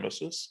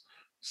supremacists.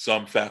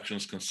 Some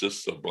factions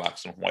consist of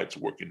Blacks and whites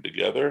working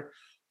together.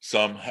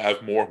 Some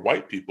have more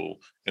white people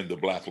in the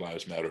Black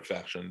Lives Matter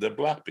faction than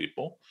Black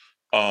people.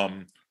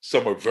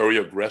 Some are very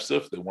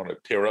aggressive. They want to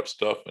tear up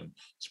stuff and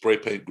spray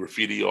paint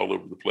graffiti all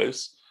over the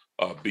place.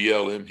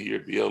 BLM here,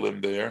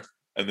 BLM there.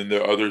 And then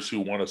there are others who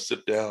want to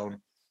sit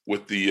down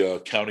with the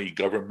county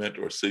government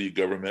or city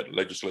government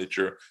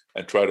legislature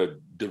and try to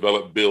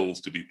develop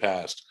bills to be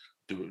passed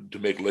to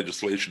make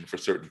legislation for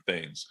certain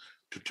things,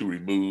 to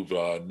remove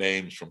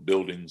names from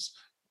buildings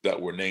that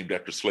were named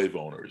after slave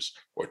owners,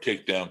 or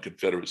take down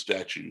Confederate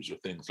statues or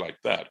things like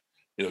that.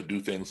 Do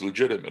things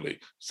legitimately.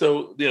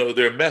 So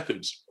their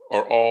methods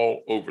are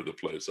all over the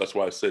place. That's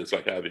why I say it's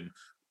like having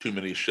too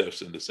many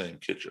chefs in the same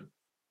kitchen.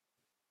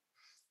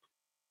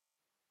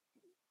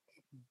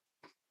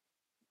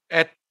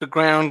 At the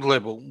ground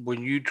level,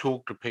 when you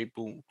talk to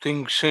people,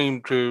 things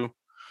seem to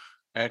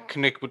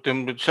connect with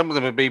them. But some of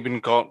them have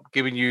even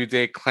given you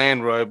their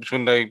clan robes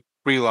when they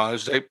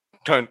realise they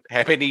don't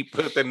have any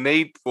further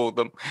need for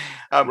them.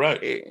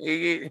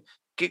 Right.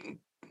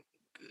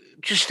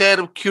 Just out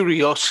of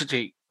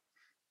curiosity,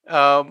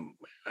 um,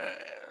 uh,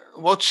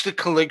 what's the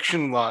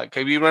collection like?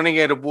 Are you running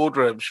out of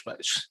wardrobe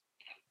space?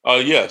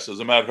 Yes, as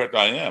a matter of fact,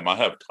 I am. I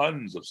have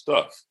tons of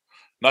stuff,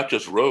 not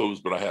just robes,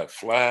 but I have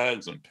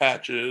flags and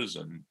patches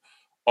and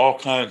all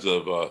kinds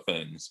of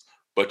things.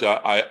 But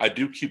I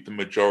do keep the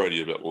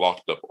majority of it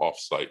locked up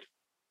off-site.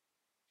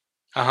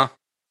 Uh huh.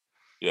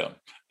 Yeah,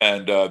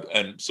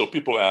 and so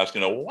people ask,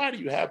 well, why do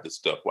you have this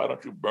stuff? Why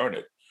don't you burn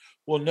it?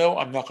 Well, no,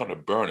 I'm not going to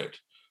burn it.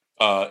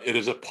 It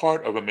is a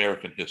part of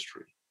American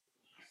history,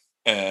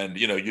 and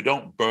you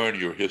don't burn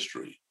your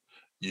history.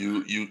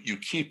 You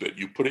keep it.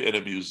 You put it in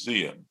a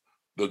museum.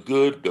 The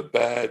good, the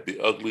bad, the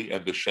ugly,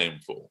 and the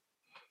shameful.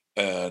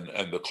 And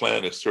the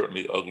Klan is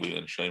certainly ugly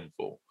and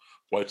shameful.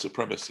 White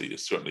supremacy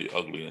is certainly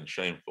ugly and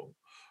shameful.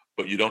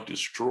 But you don't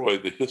destroy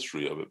the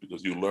history of it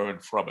because you learn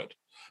from it.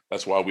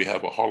 That's why we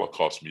have a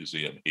Holocaust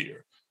museum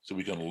here, so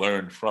we can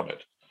learn from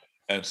it.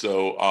 And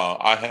so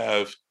I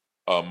have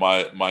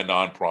my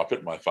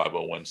nonprofit, my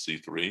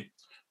 501c3,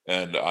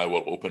 and I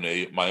will open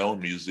my own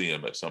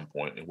museum at some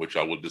point in which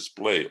I will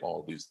display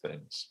all these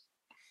things.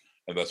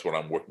 And that's what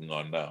I'm working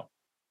on now.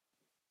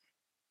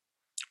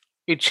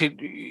 It's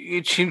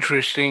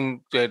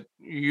interesting that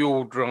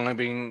you're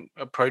driving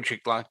a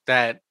project like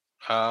that,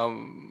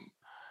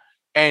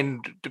 and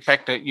the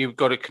fact that you've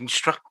got a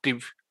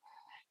constructive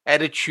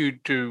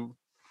attitude to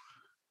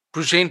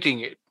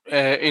presenting it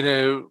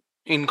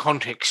in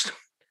context.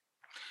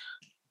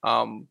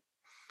 Um,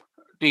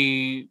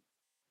 the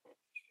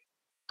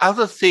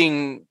other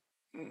thing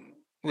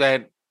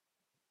that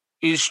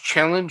is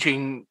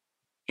challenging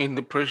in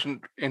the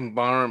present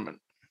environment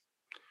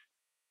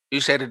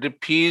is that it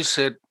appears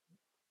that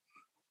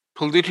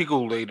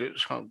political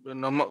leaders,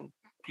 and I'm not,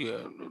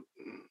 yeah,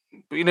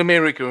 in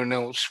America and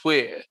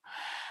elsewhere,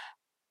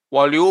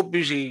 while you're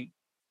busy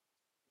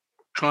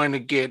trying to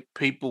get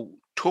people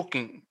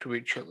talking to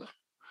each other,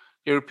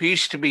 there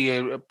appears to be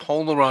a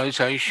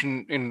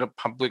polarization in the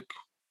public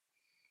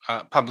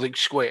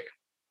square.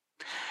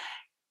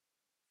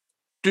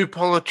 Do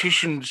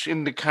politicians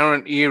in the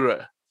current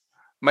era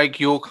make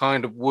your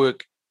kind of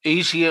work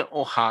easier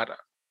or harder?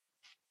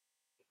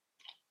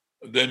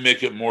 They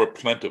make it more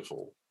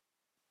plentiful.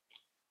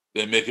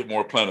 They make it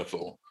more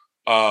plentiful.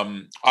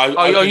 You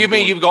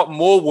mean you've got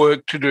more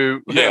work to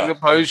do as Yeah,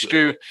 opposed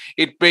to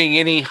it being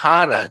any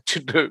harder to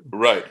do?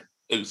 right,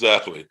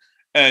 exactly.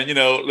 And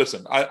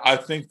listen, I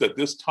think that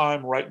this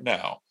time right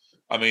now,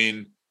 I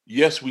mean,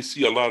 yes, we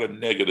see a lot of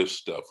negative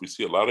stuff. We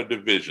see a lot of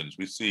divisions.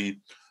 We see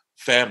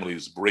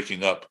families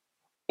breaking up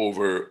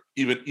over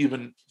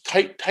even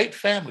tight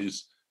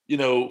families,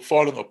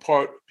 falling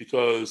apart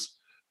because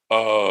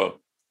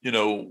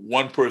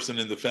one person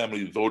in the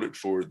family voted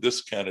for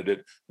this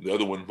candidate and the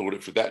other one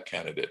voted for that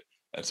candidate.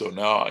 And so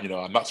now,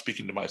 I'm not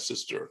speaking to my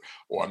sister,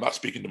 or I'm not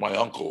speaking to my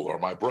uncle or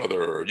my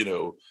brother,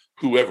 or,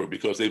 whoever,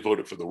 because they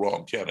voted for the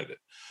wrong candidate.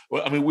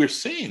 Well, I mean, we're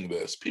seeing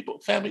this,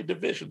 family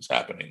divisions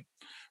happening,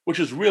 which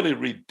is really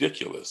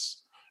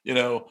ridiculous.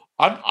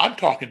 I'm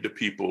talking to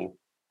people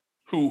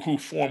who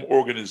form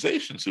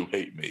organizations who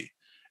hate me,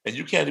 and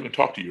you can't even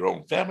talk to your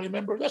own family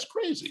member. That's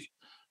crazy.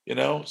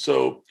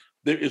 So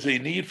there is a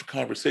need for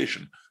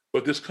conversation,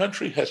 but this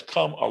country has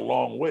come a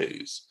long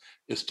ways.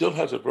 It still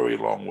has a very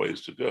long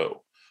ways to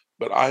go,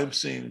 but I'm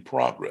seeing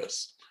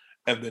progress,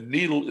 and the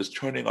needle is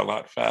turning a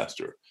lot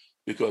faster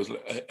because,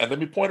 and let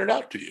me point it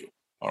out to you.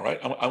 All right,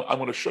 I'm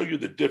going to show you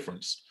the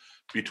difference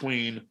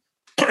between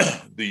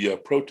the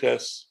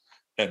protests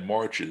and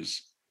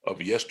marches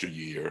of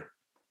yesteryear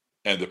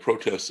and the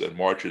protests and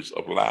marches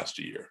of last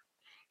year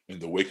in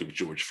the wake of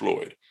George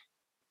Floyd.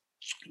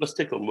 Let's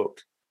take a look,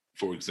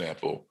 for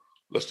example,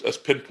 let's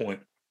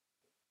pinpoint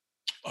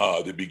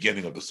the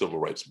beginning of the civil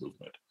rights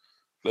movement.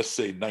 Let's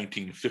say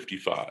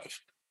 1955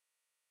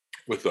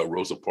 with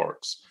Rosa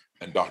Parks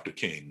and Dr.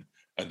 King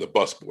and the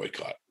bus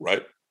boycott,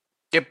 right?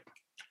 Yep.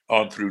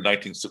 On through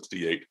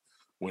 1968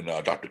 when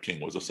Dr. King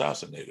was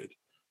assassinated.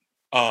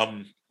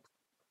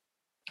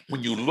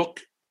 When you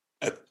look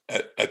at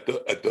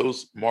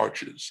those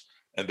marches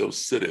and those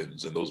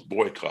sit-ins and those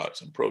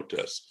boycotts and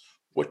protests,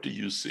 what do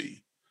you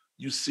see?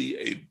 You see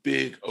a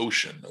big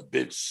ocean, a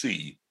big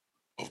sea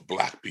of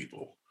Black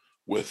people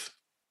with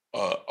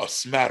a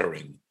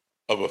smattering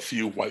of a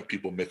few white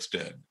people mixed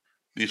in.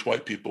 These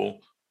white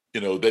people,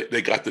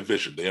 they got the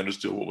vision. They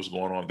understood what was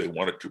going on. They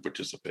wanted to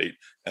participate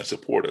and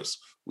support us.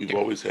 We've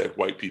always had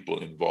white people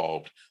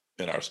involved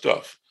in our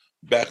stuff.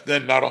 Back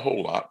then, not a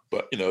whole lot,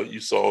 but you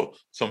saw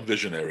some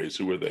visionaries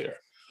who were there.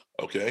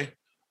 Okay.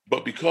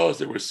 But because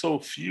there were so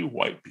few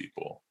white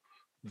people,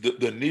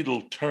 the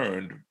needle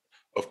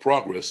of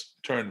progress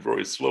turned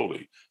very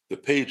slowly. The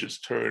pages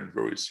turned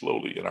very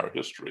slowly in our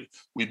history.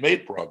 We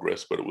made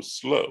progress, but it was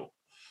slow.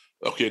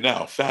 Okay,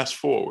 now fast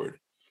forward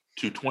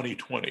to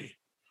 2020.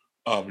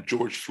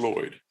 George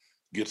Floyd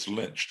gets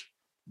lynched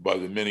by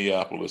the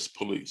Minneapolis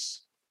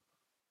police.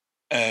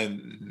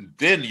 And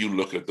then you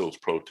look at those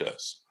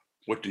protests.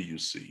 What do you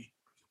see?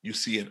 You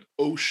see an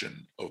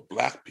ocean of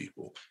Black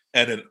people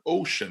and an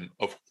ocean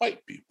of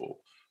white people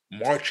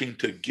marching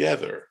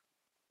together.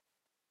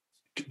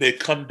 They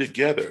come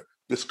together.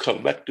 This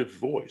collective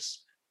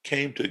voice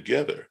came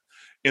together.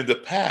 In the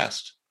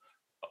past,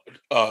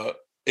 a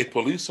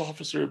police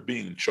officer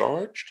being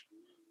charged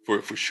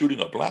for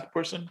shooting a Black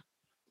person,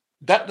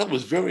 that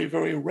was very,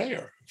 very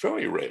rare,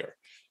 very rare.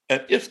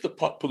 And if the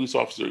police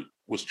officer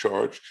was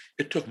charged,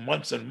 it took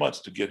months and months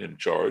to get him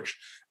charged.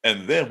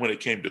 And then when it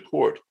came to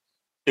court,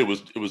 it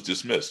was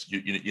dismissed.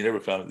 You never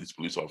found these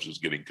police officers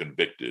getting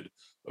convicted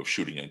of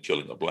shooting and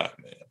killing a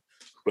Black man.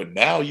 But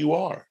now you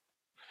are.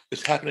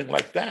 It's happening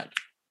like that.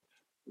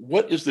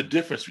 What is the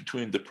difference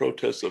between the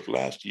protests of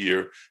last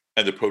year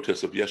and the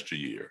protests of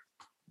yesteryear?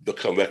 The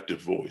collective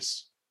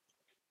voice.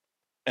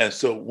 And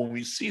so when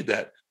we see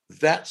that,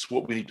 that's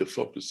what we need to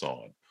focus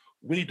on.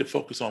 We need to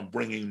focus on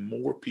bringing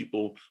more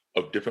people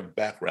of different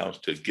backgrounds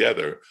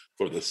together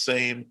for the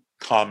same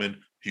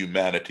common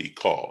humanity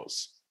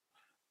cause.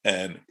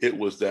 And it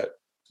was that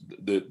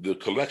the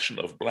collection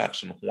of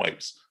Blacks and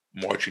whites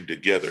marching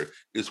together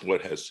is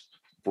what has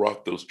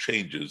brought those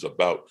changes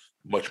about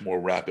much more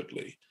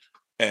rapidly.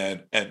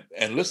 And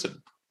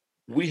listen,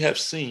 we have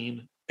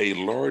seen a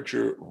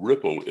larger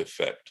ripple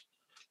effect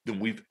than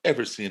we've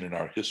ever seen in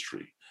our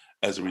history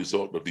as a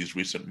result of these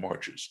recent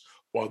marches.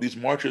 While these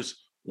marches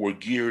were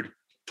geared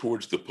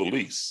towards the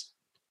police,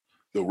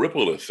 the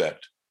ripple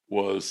effect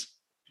was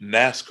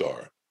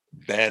NASCAR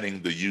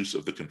banning the use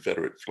of the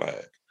Confederate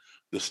flag,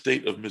 the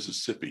state of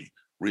Mississippi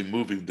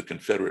removing the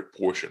Confederate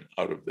portion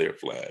out of their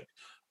flag,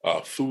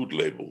 food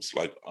labels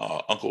like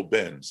Uncle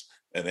Ben's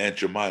and Aunt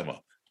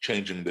Jemima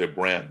changing their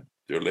brand,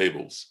 their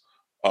labels,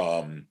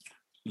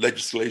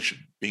 legislation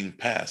being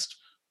passed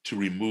to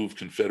remove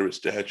Confederate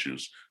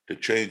statues, to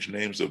change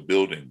names of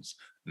buildings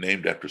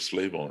named after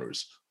slave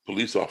owners,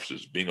 police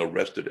officers being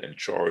arrested and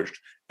charged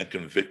and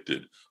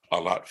convicted a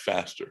lot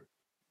faster.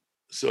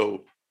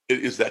 So it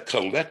is that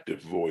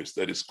collective voice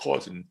that is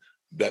causing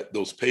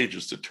those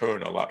pages to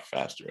turn a lot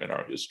faster in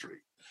our history.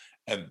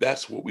 And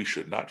that's what we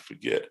should not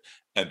forget.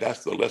 And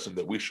that's the lesson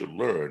that we should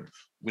learn.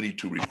 We need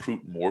to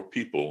recruit more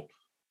people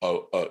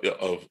of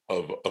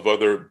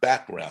other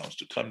backgrounds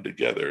to come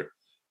together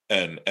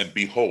and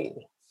be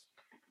whole.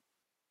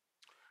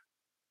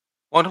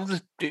 One of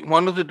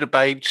the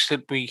debates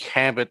that we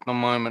have at the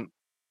moment,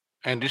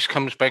 and this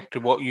comes back to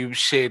what you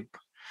said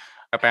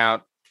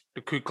about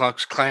the Ku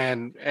Klux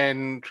Klan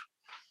and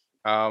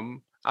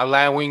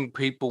allowing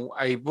people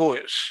a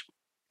voice.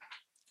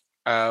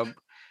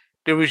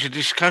 There is a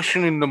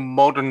discussion in the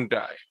modern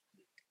day,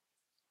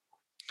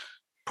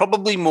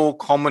 probably more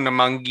common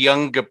among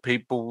younger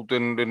people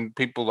than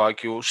people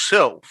like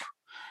yourself,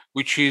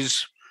 which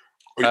is...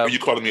 Are you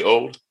calling me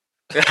old?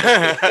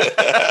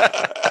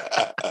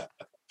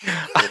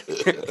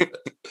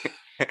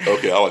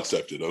 Okay, I'll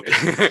accept it.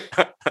 Okay.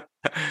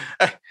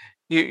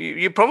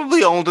 You're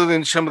probably older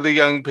than some of the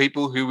young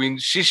people who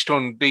insist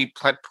on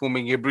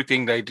deplatforming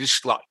everything they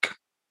dislike,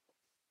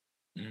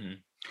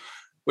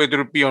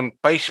 whether it be on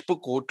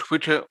Facebook or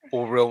Twitter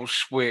or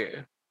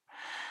elsewhere.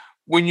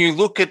 When you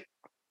look at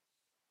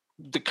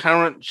the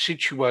current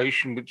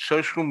situation with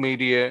social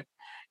media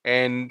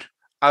and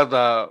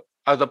other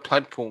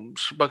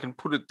platforms, if I can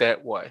put it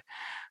that way,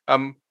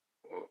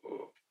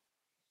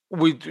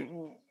 with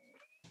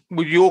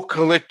your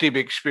collective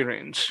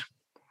experience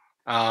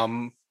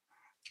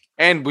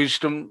and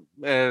wisdom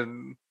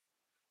and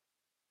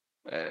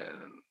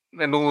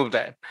all of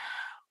that,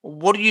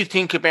 what do you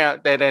think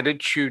about that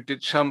attitude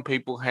that some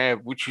people have,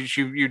 which is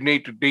you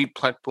need to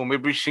deplatform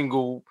every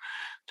single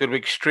sort of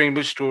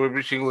extremist or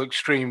every single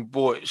extreme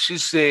voice?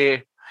 Is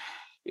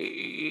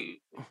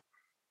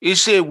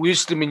there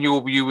wisdom in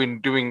your view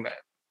in doing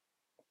that?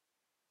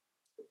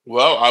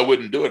 Well, I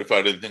wouldn't do it if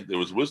I didn't think there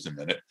was wisdom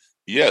in it.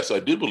 Yes, I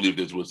do believe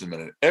there's wisdom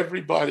in it.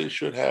 Everybody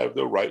should have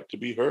the right to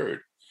be heard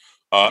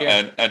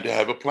and to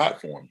have a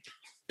platform.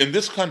 In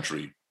this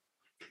country,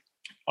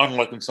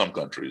 unlike in some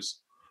countries,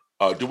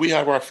 do we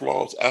have our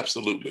flaws?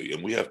 Absolutely,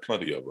 and we have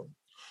plenty of them.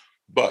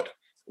 But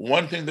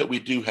one thing that we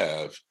do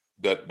have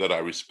that I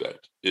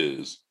respect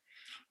is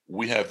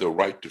we have the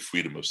right to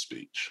freedom of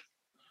speech.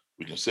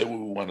 We can say what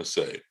we want to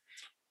say.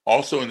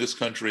 Also in this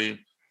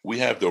country, we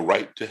have the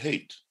right to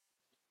hate,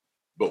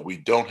 but we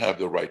don't have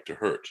the right to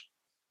hurt.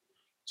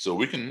 So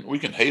we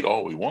can hate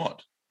all we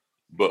want,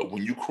 but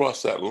when you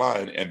cross that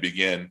line and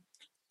begin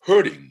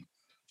hurting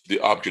the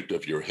object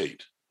of your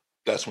hate,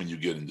 that's when you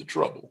get into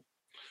trouble.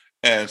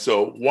 And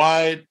so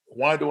why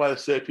do I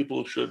say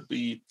people should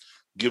be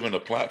given a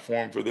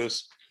platform for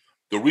this?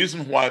 The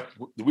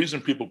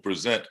reason people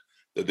present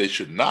that they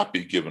should not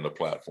be given a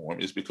platform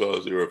is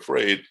because they're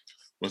afraid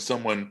when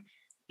someone,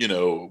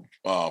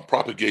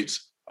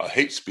 propagates a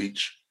hate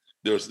speech,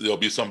 there'll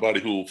be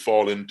somebody who will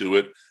fall into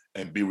it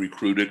and be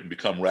recruited and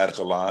become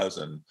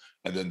radicalized, and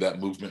then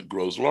that movement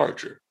grows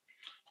larger.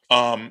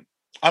 I'm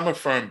a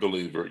firm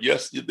believer.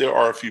 Yes, there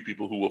are a few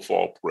people who will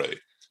fall prey.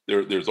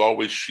 There's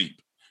always sheep,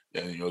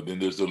 and then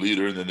there's the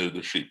leader, and then there's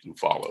the sheep who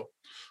follow.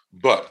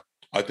 But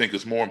I think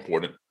it's more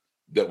important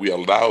that we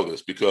allow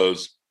this,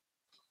 because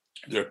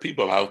there are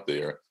people out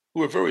there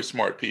who are very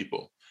smart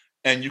people,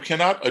 and you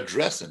cannot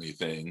address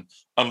anything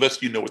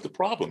unless you know what the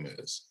problem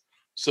is.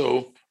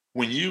 So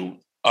when you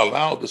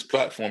allow this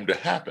platform to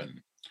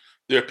happen,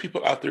 there are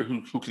people out there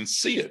who can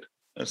see it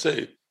and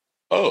say,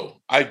 oh,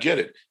 I get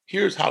it.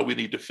 Here's how we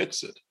need to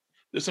fix it.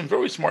 There's some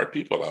very smart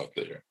people out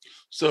there.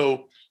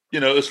 So,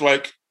 it's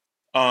like,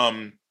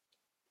 um,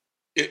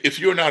 if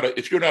you're not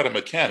a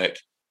mechanic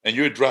and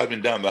you're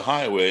driving down the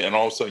highway and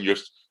all of a sudden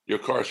your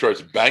car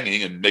starts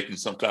banging and making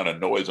some kind of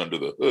noise under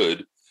the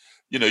hood,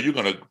 you're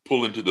going to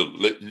pull into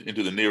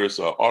the nearest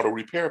auto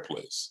repair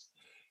place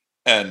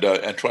and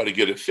try to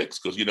get it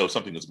fixed, because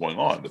something is going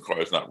on. The car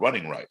is not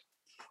running right.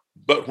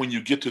 But when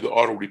you get to the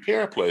auto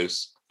repair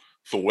place,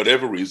 for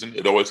whatever reason,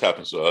 it always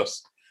happens to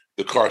us,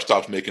 the car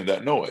stops making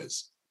that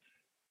noise.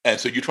 And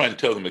so you're trying to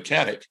tell the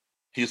mechanic,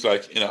 he's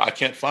like, I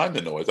can't find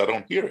the noise. I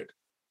don't hear it.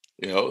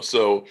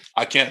 So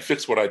I can't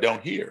fix what I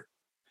don't hear.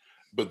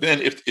 But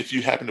then if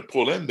you happen to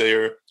pull in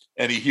there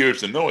and he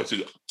hears the noise, he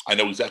goes, I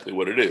know exactly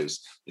what it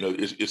is.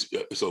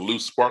 It's a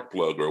loose spark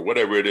plug or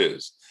whatever it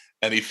is,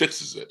 and he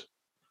fixes it.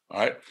 All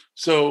right.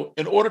 So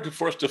in order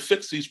for us to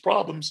fix these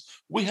problems,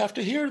 we have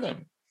to hear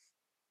them.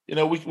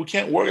 We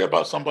can't worry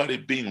about somebody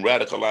being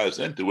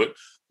radicalized into it,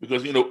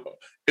 because,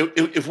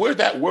 if we're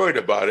that worried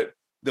about it,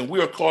 then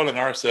we are calling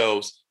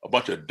ourselves a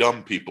bunch of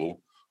dumb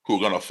people who are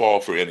going to fall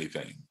for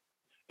anything.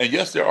 And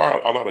yes, there are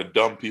a lot of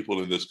dumb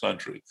people in this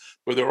country,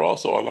 but there are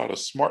also a lot of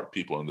smart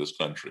people in this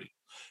country,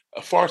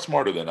 far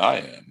smarter than I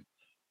am.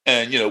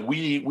 And,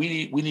 we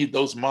need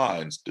those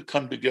minds to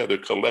come together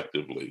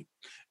collectively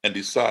and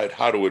decide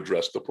how to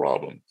address the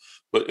problem.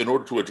 But in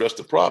order to address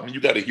the problem,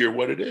 you got to hear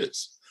what it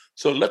is.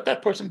 So let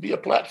that person be a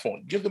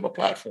platform. Give them a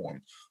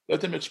platform.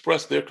 Let them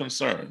express their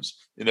concerns.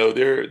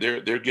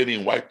 They're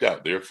getting wiped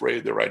out. They're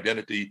afraid their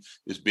identity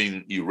is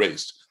being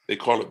erased. They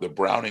call it the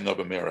browning of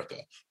America,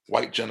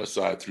 white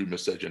genocide through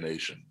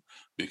miscegenation,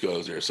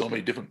 because there are so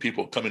many different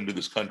people coming to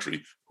this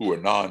country who are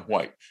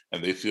non-white,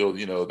 and they feel,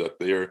 that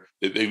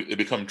they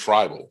become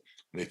tribal.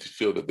 And they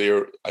feel that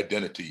their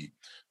identity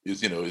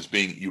is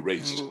being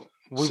erased.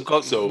 We've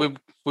got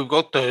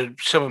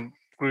some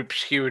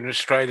groups here in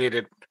Australia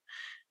that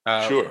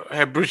sure.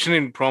 have risen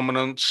in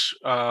prominence.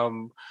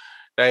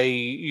 They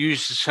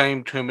use the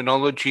same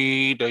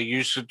terminology. They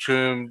use the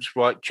terms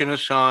white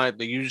genocide.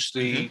 They use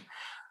the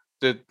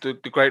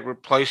Great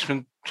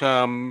Replacement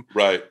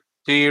right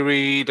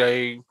theory.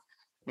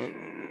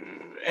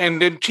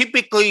 And then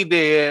typically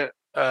their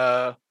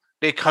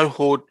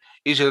cohort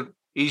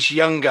is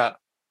younger.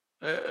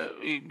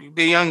 They're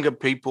younger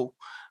people.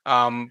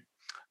 Our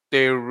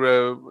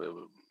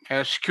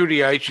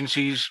security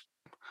agencies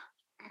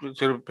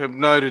sort of have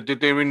noted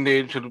that they're in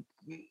their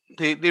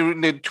they're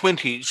in their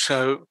 20s,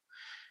 so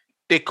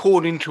they're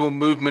caught into a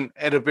movement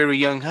at a very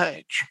young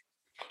age.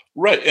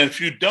 Right, and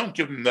if you don't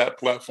give them that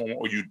platform,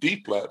 or you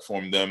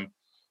deplatform them,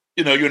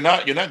 you're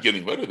not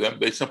getting rid of them.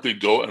 They simply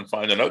go and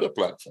find another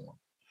platform,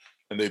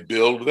 and they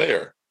build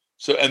there.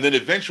 So, and then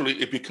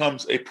eventually it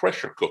becomes a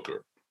pressure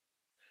cooker,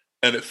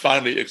 and it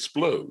finally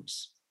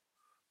explodes.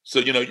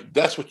 So,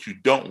 that's what you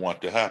don't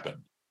want to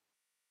happen.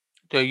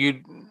 So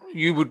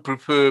you would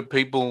prefer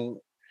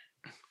people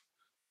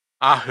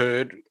are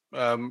heard,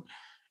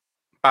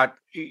 but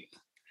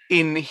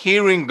in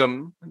hearing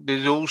them,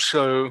 there's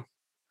also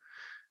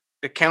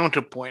the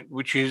counterpoint,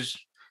 which is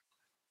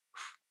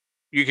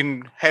you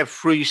can have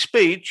free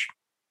speech,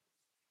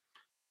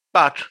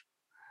 but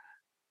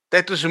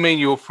that doesn't mean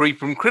you're free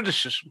from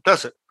criticism,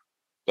 does it?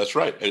 That's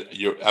right.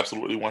 You're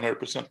absolutely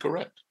 100%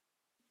 correct.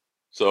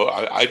 So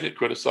I get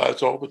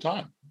criticized all the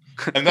time,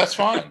 and that's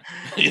fine.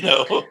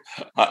 It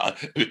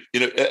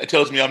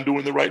tells me I'm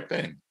doing the right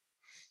thing.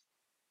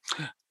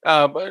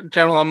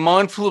 Darryl, I'm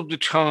mindful of the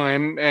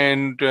time,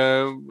 and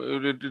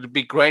it'd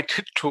be great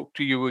to talk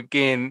to you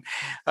again.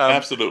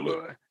 Absolutely.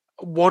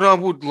 What I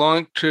would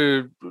like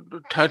to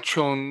touch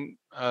on,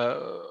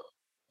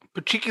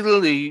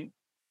 particularly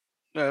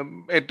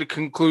at the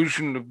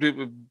conclusion of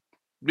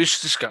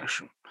this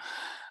discussion,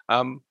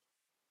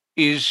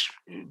 is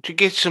to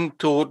get some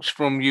thoughts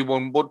from you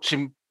on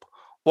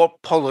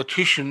what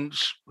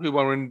politicians who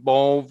are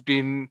involved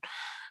in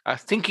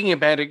thinking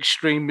about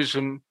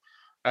extremism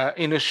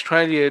in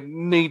Australia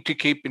need to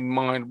keep in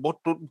mind.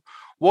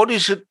 What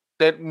is it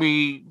that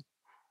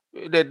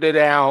that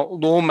our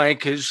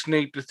lawmakers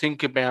need to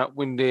think about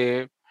when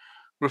they're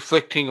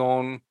reflecting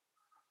on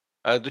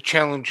the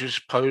challenges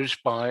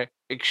posed by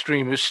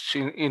extremists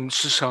in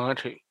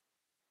society?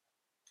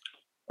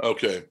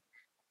 Okay.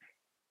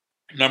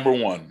 Number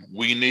one,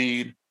 we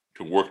need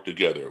to work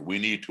together. We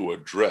need to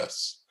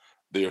address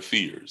their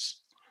fears.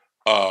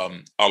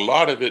 A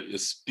lot of it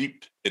is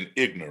steeped in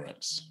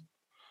ignorance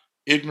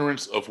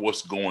of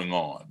what's going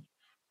on.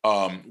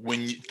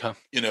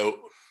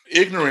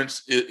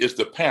 Ignorance is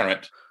the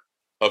parent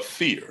of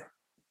fear.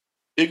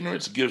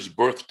 Ignorance gives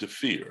birth to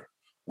fear.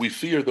 We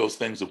fear those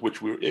things of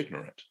which we're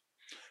ignorant.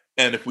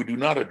 And if we do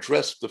not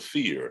address the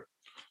fear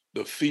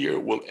will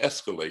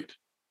escalate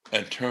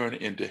and turn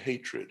into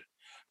hatred.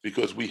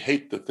 because we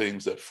hate the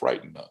things that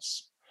frighten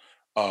us.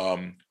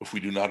 If we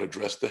do not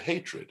address the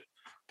hatred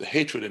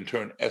in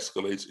turn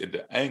escalates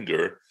into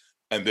anger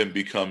and then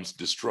becomes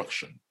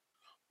destruction.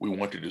 We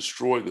want to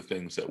destroy the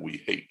things that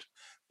we hate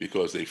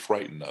because they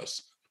frighten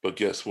us. But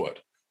guess what?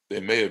 They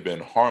may have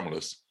been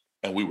harmless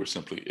and we were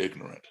simply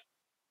ignorant.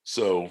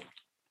 So,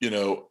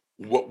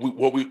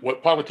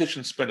 what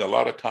politicians spend a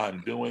lot of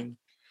time doing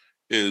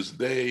is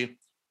they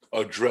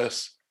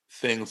address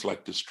things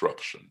like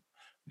destruction.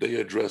 They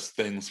address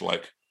things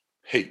like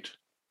hate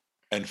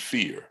and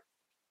fear.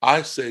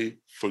 I say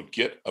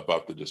forget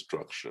about the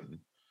destruction.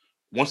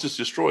 Once it's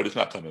destroyed, it's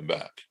not coming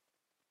back.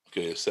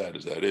 Okay, as sad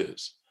as that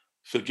is.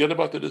 Forget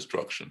about the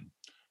destruction.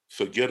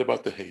 Forget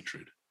about the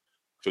hatred.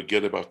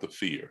 Forget about the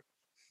fear.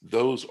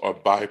 Those are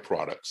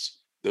byproducts.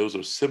 Those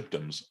are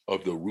symptoms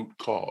of the root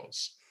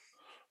cause.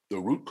 The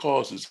root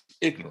cause is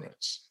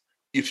ignorance.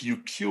 If you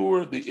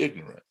cure the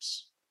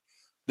ignorance,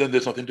 then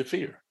there's nothing to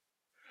fear.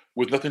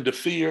 With nothing to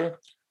fear,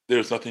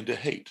 there's nothing to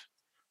hate.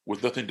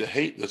 With nothing to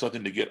hate, there's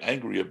nothing to get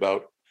angry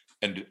about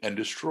and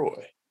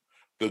destroy.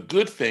 The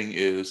good thing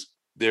is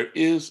there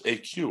is a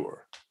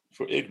cure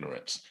for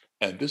ignorance.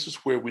 And this is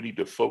where we need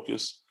to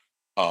focus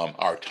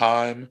our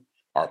time,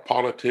 our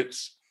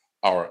politics,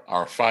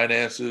 our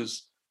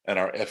finances, and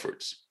our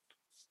efforts.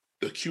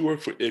 The cure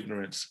for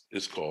ignorance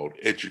is called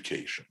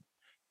education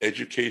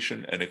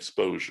and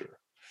exposure.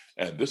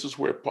 And this is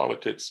where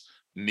politics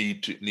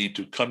need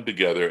to come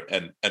together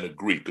and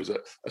agree, because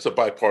that's a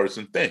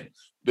bipartisan thing.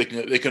 They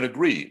can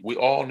agree. We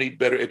all need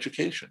better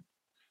education,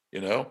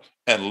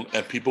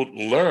 and people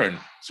learn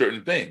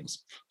certain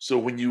things. So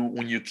when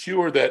you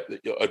cure that,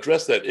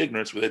 address that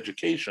ignorance with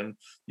education,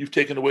 you've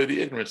taken away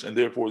the ignorance, and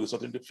therefore there's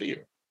nothing to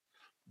fear.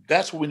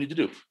 That's what we need to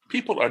do.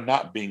 People are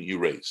not being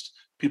erased.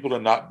 People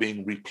are not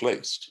being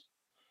replaced.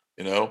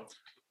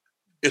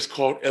 It's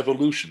called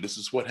evolution. This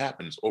is what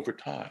happens over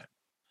time.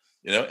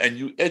 And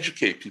you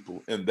educate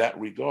people in that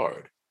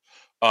regard.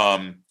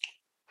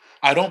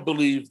 I don't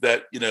believe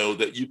that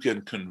that you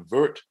can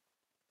convert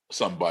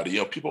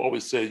somebody. People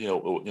always say,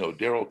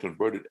 Daryl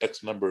converted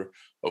X number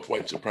of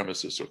white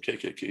supremacists or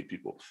KKK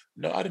people.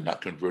 No, I did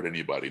not convert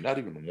anybody, not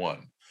even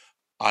one.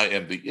 I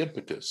am the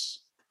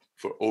impetus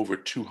for over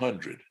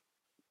 200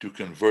 to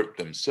convert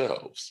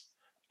themselves.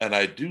 And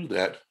I do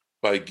that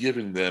by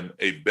giving them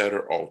a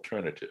better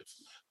alternative,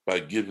 by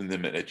giving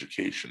them an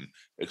education,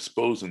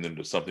 exposing them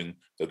to something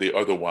that they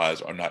otherwise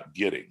are not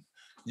getting.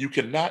 You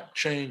cannot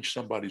change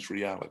somebody's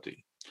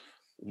reality.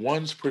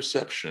 One's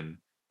perception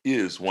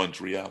is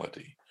one's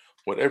reality.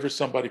 Whatever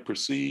somebody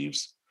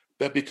perceives,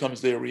 that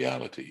becomes their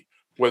reality.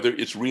 Whether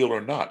it's real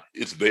or not,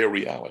 it's their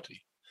reality.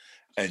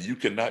 And you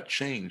cannot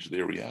change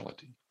their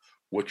reality.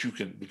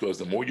 Because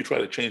the more you try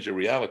to change their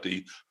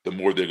reality, the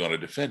more they're going to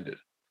defend it.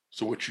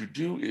 So what you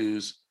do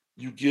is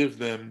you give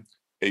them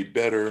a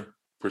better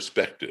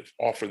perspective,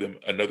 offer them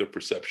another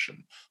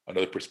perception,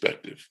 another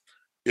perspective.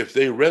 If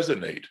they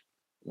resonate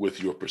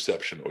with your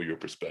perception or your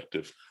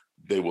perspective,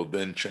 they will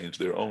then change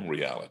their own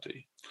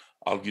reality.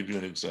 I'll give you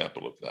an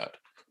example of that.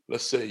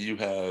 Let's say you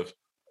have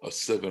a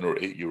 7 or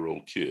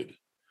 8-year-old kid,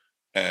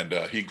 and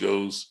he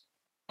goes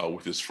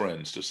with his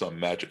friends to some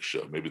magic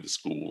show, maybe the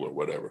school or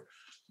whatever,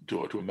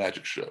 to a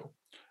magic show.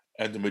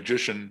 And the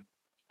magician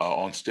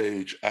on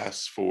stage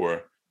asks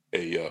for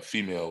a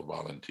female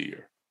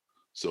volunteer.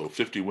 So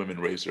 50 women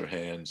raise their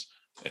hands,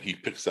 and he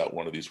picks out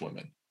one of these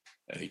women,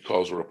 and he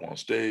calls her up on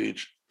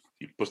stage.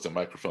 He puts the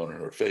microphone in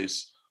her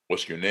face.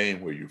 What's your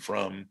name? Where are you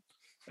from?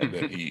 And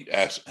then he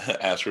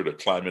asks her to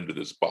climb into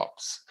this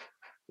box,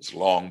 this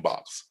long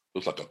box.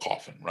 Looks like a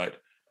coffin, right?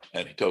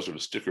 And he tells her to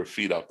stick her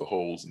feet out the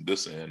holes in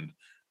this end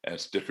and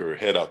stick her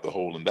head out the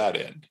hole in that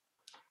end.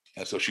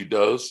 And so she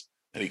does,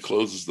 and he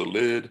closes the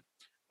lid,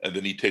 and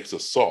then he takes a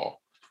saw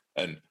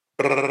and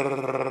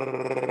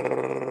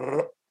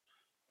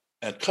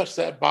cuts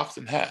that box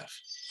in half.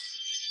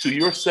 To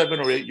your 7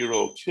 or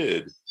 8-year-old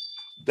kid,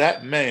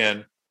 that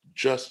man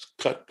just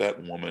cut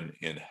that woman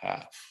in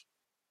half.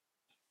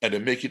 And to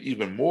make it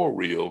even more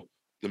real,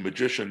 the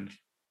magician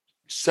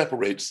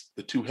separates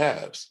the two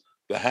halves.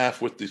 The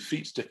half with the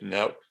feet sticking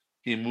out,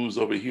 he moves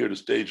over here to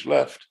stage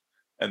left,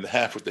 and the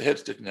half with the head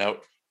sticking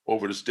out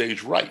over to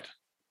stage right.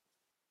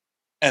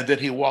 And then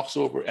he walks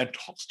over and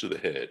talks to the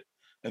head,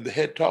 and the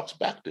head talks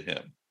back to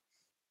him.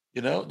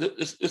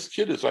 This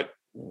kid is like,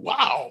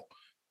 wow.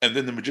 And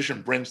then the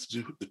magician brings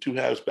the two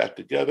halves back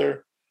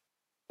together,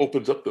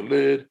 opens up the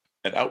lid,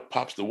 and out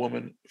pops the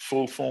woman,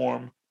 full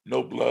form,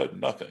 no blood,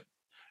 nothing.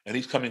 And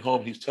he's coming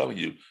home, he's telling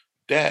you,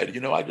 Dad,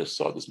 I just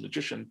saw this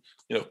magician,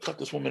 cut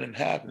this woman in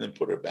half and then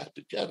put her back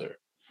together.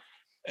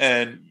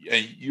 And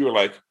you're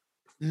like,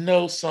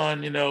 no,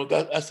 son,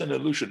 that's an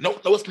illusion. No,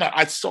 it's not.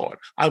 I saw it.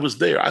 I was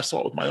there. I saw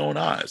it with my own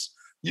eyes.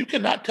 You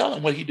cannot tell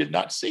him what he did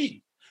not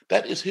see.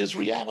 That is his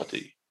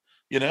reality,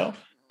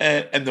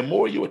 and the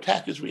more you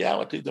attack his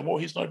reality, the more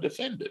he's going to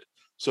defend it.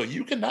 So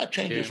you cannot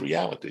change his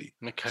reality.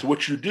 Okay. So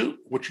what you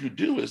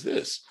do is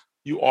this: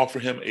 you offer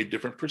him a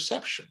different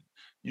perception.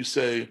 You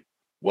say,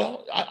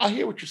 well, I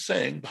hear what you're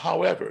saying.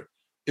 However,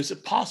 is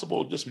it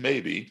possible, just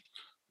maybe,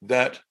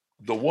 that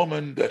the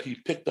woman that he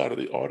picked out of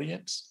the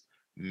audience,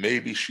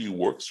 maybe she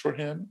works for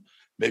him.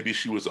 Maybe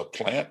she was a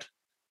plant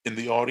in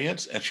the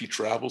audience and she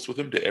travels with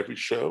him to every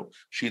show.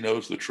 She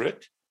knows the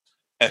trick.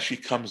 And she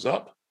comes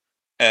up,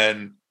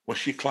 and when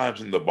she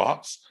climbs in the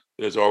box,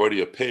 there's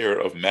already a pair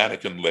of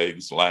mannequin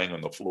legs lying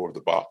on the floor of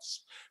the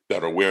box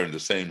that are wearing the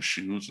same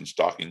shoes and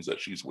stockings that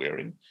she's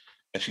wearing.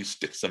 And she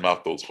sticks them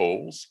out those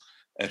holes,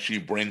 and she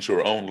brings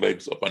her own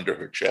legs up under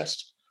her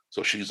chest.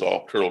 So she's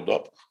all curled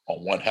up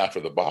on one half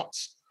of the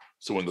box.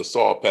 So when the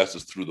saw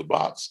passes through the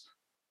box,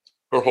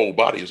 her whole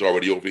body is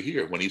already over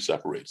here when he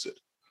separates it.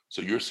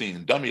 So you're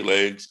seeing dummy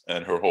legs,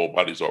 and her whole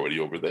body's already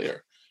over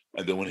there.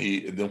 And then when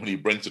he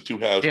brings the two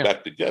halves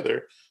back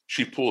together,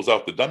 she pulls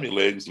out the dummy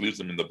legs, leaves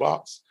them in the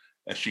box,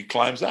 and she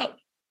climbs out.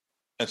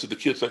 And so the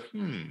kid's like,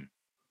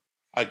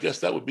 I guess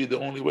that would be the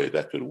only way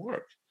that could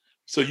work.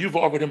 So you've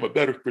offered him a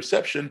better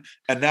perception,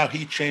 and now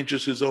he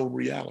changes his own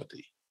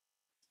reality.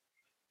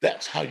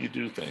 That's how you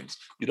do things.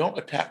 You don't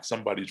attack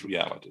somebody's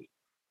reality.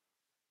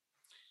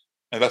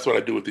 And that's what I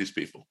do with these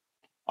people.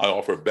 I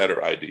offer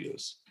better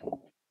ideas.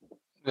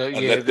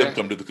 And let them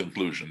come to the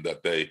conclusion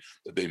that they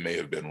may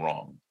have been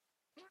wrong.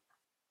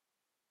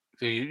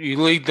 So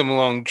you lead them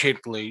along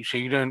gently, so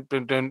you don't.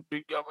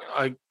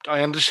 I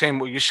understand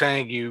what you're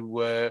saying.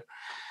 You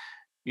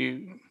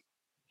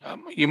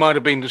might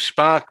have been the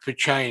spark for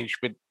change,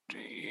 but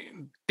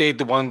they're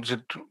the ones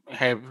that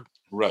have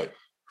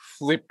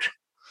flipped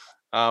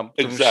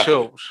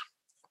themselves.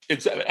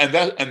 Exactly,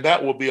 and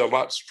that will be a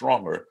lot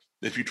stronger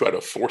if you try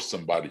to force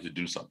somebody to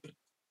do something.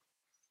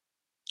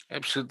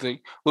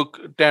 Absolutely.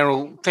 Look,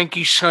 Daryl, thank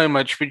you so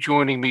much for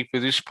joining me for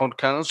this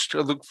podcast.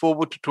 I look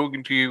forward to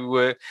talking to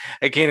you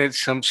again at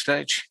some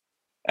stage.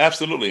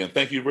 Absolutely, and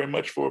thank you very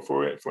much for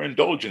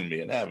indulging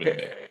me and having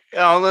me.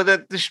 Oh,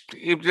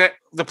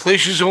 the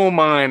pleasure's all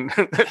mine.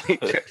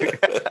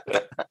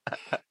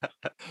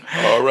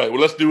 All right. Well,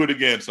 let's do it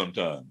again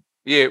sometime.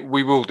 Yeah,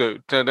 we will do.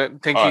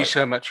 Thank you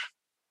so much.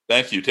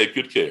 Thank you. Take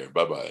good care.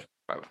 Bye-bye.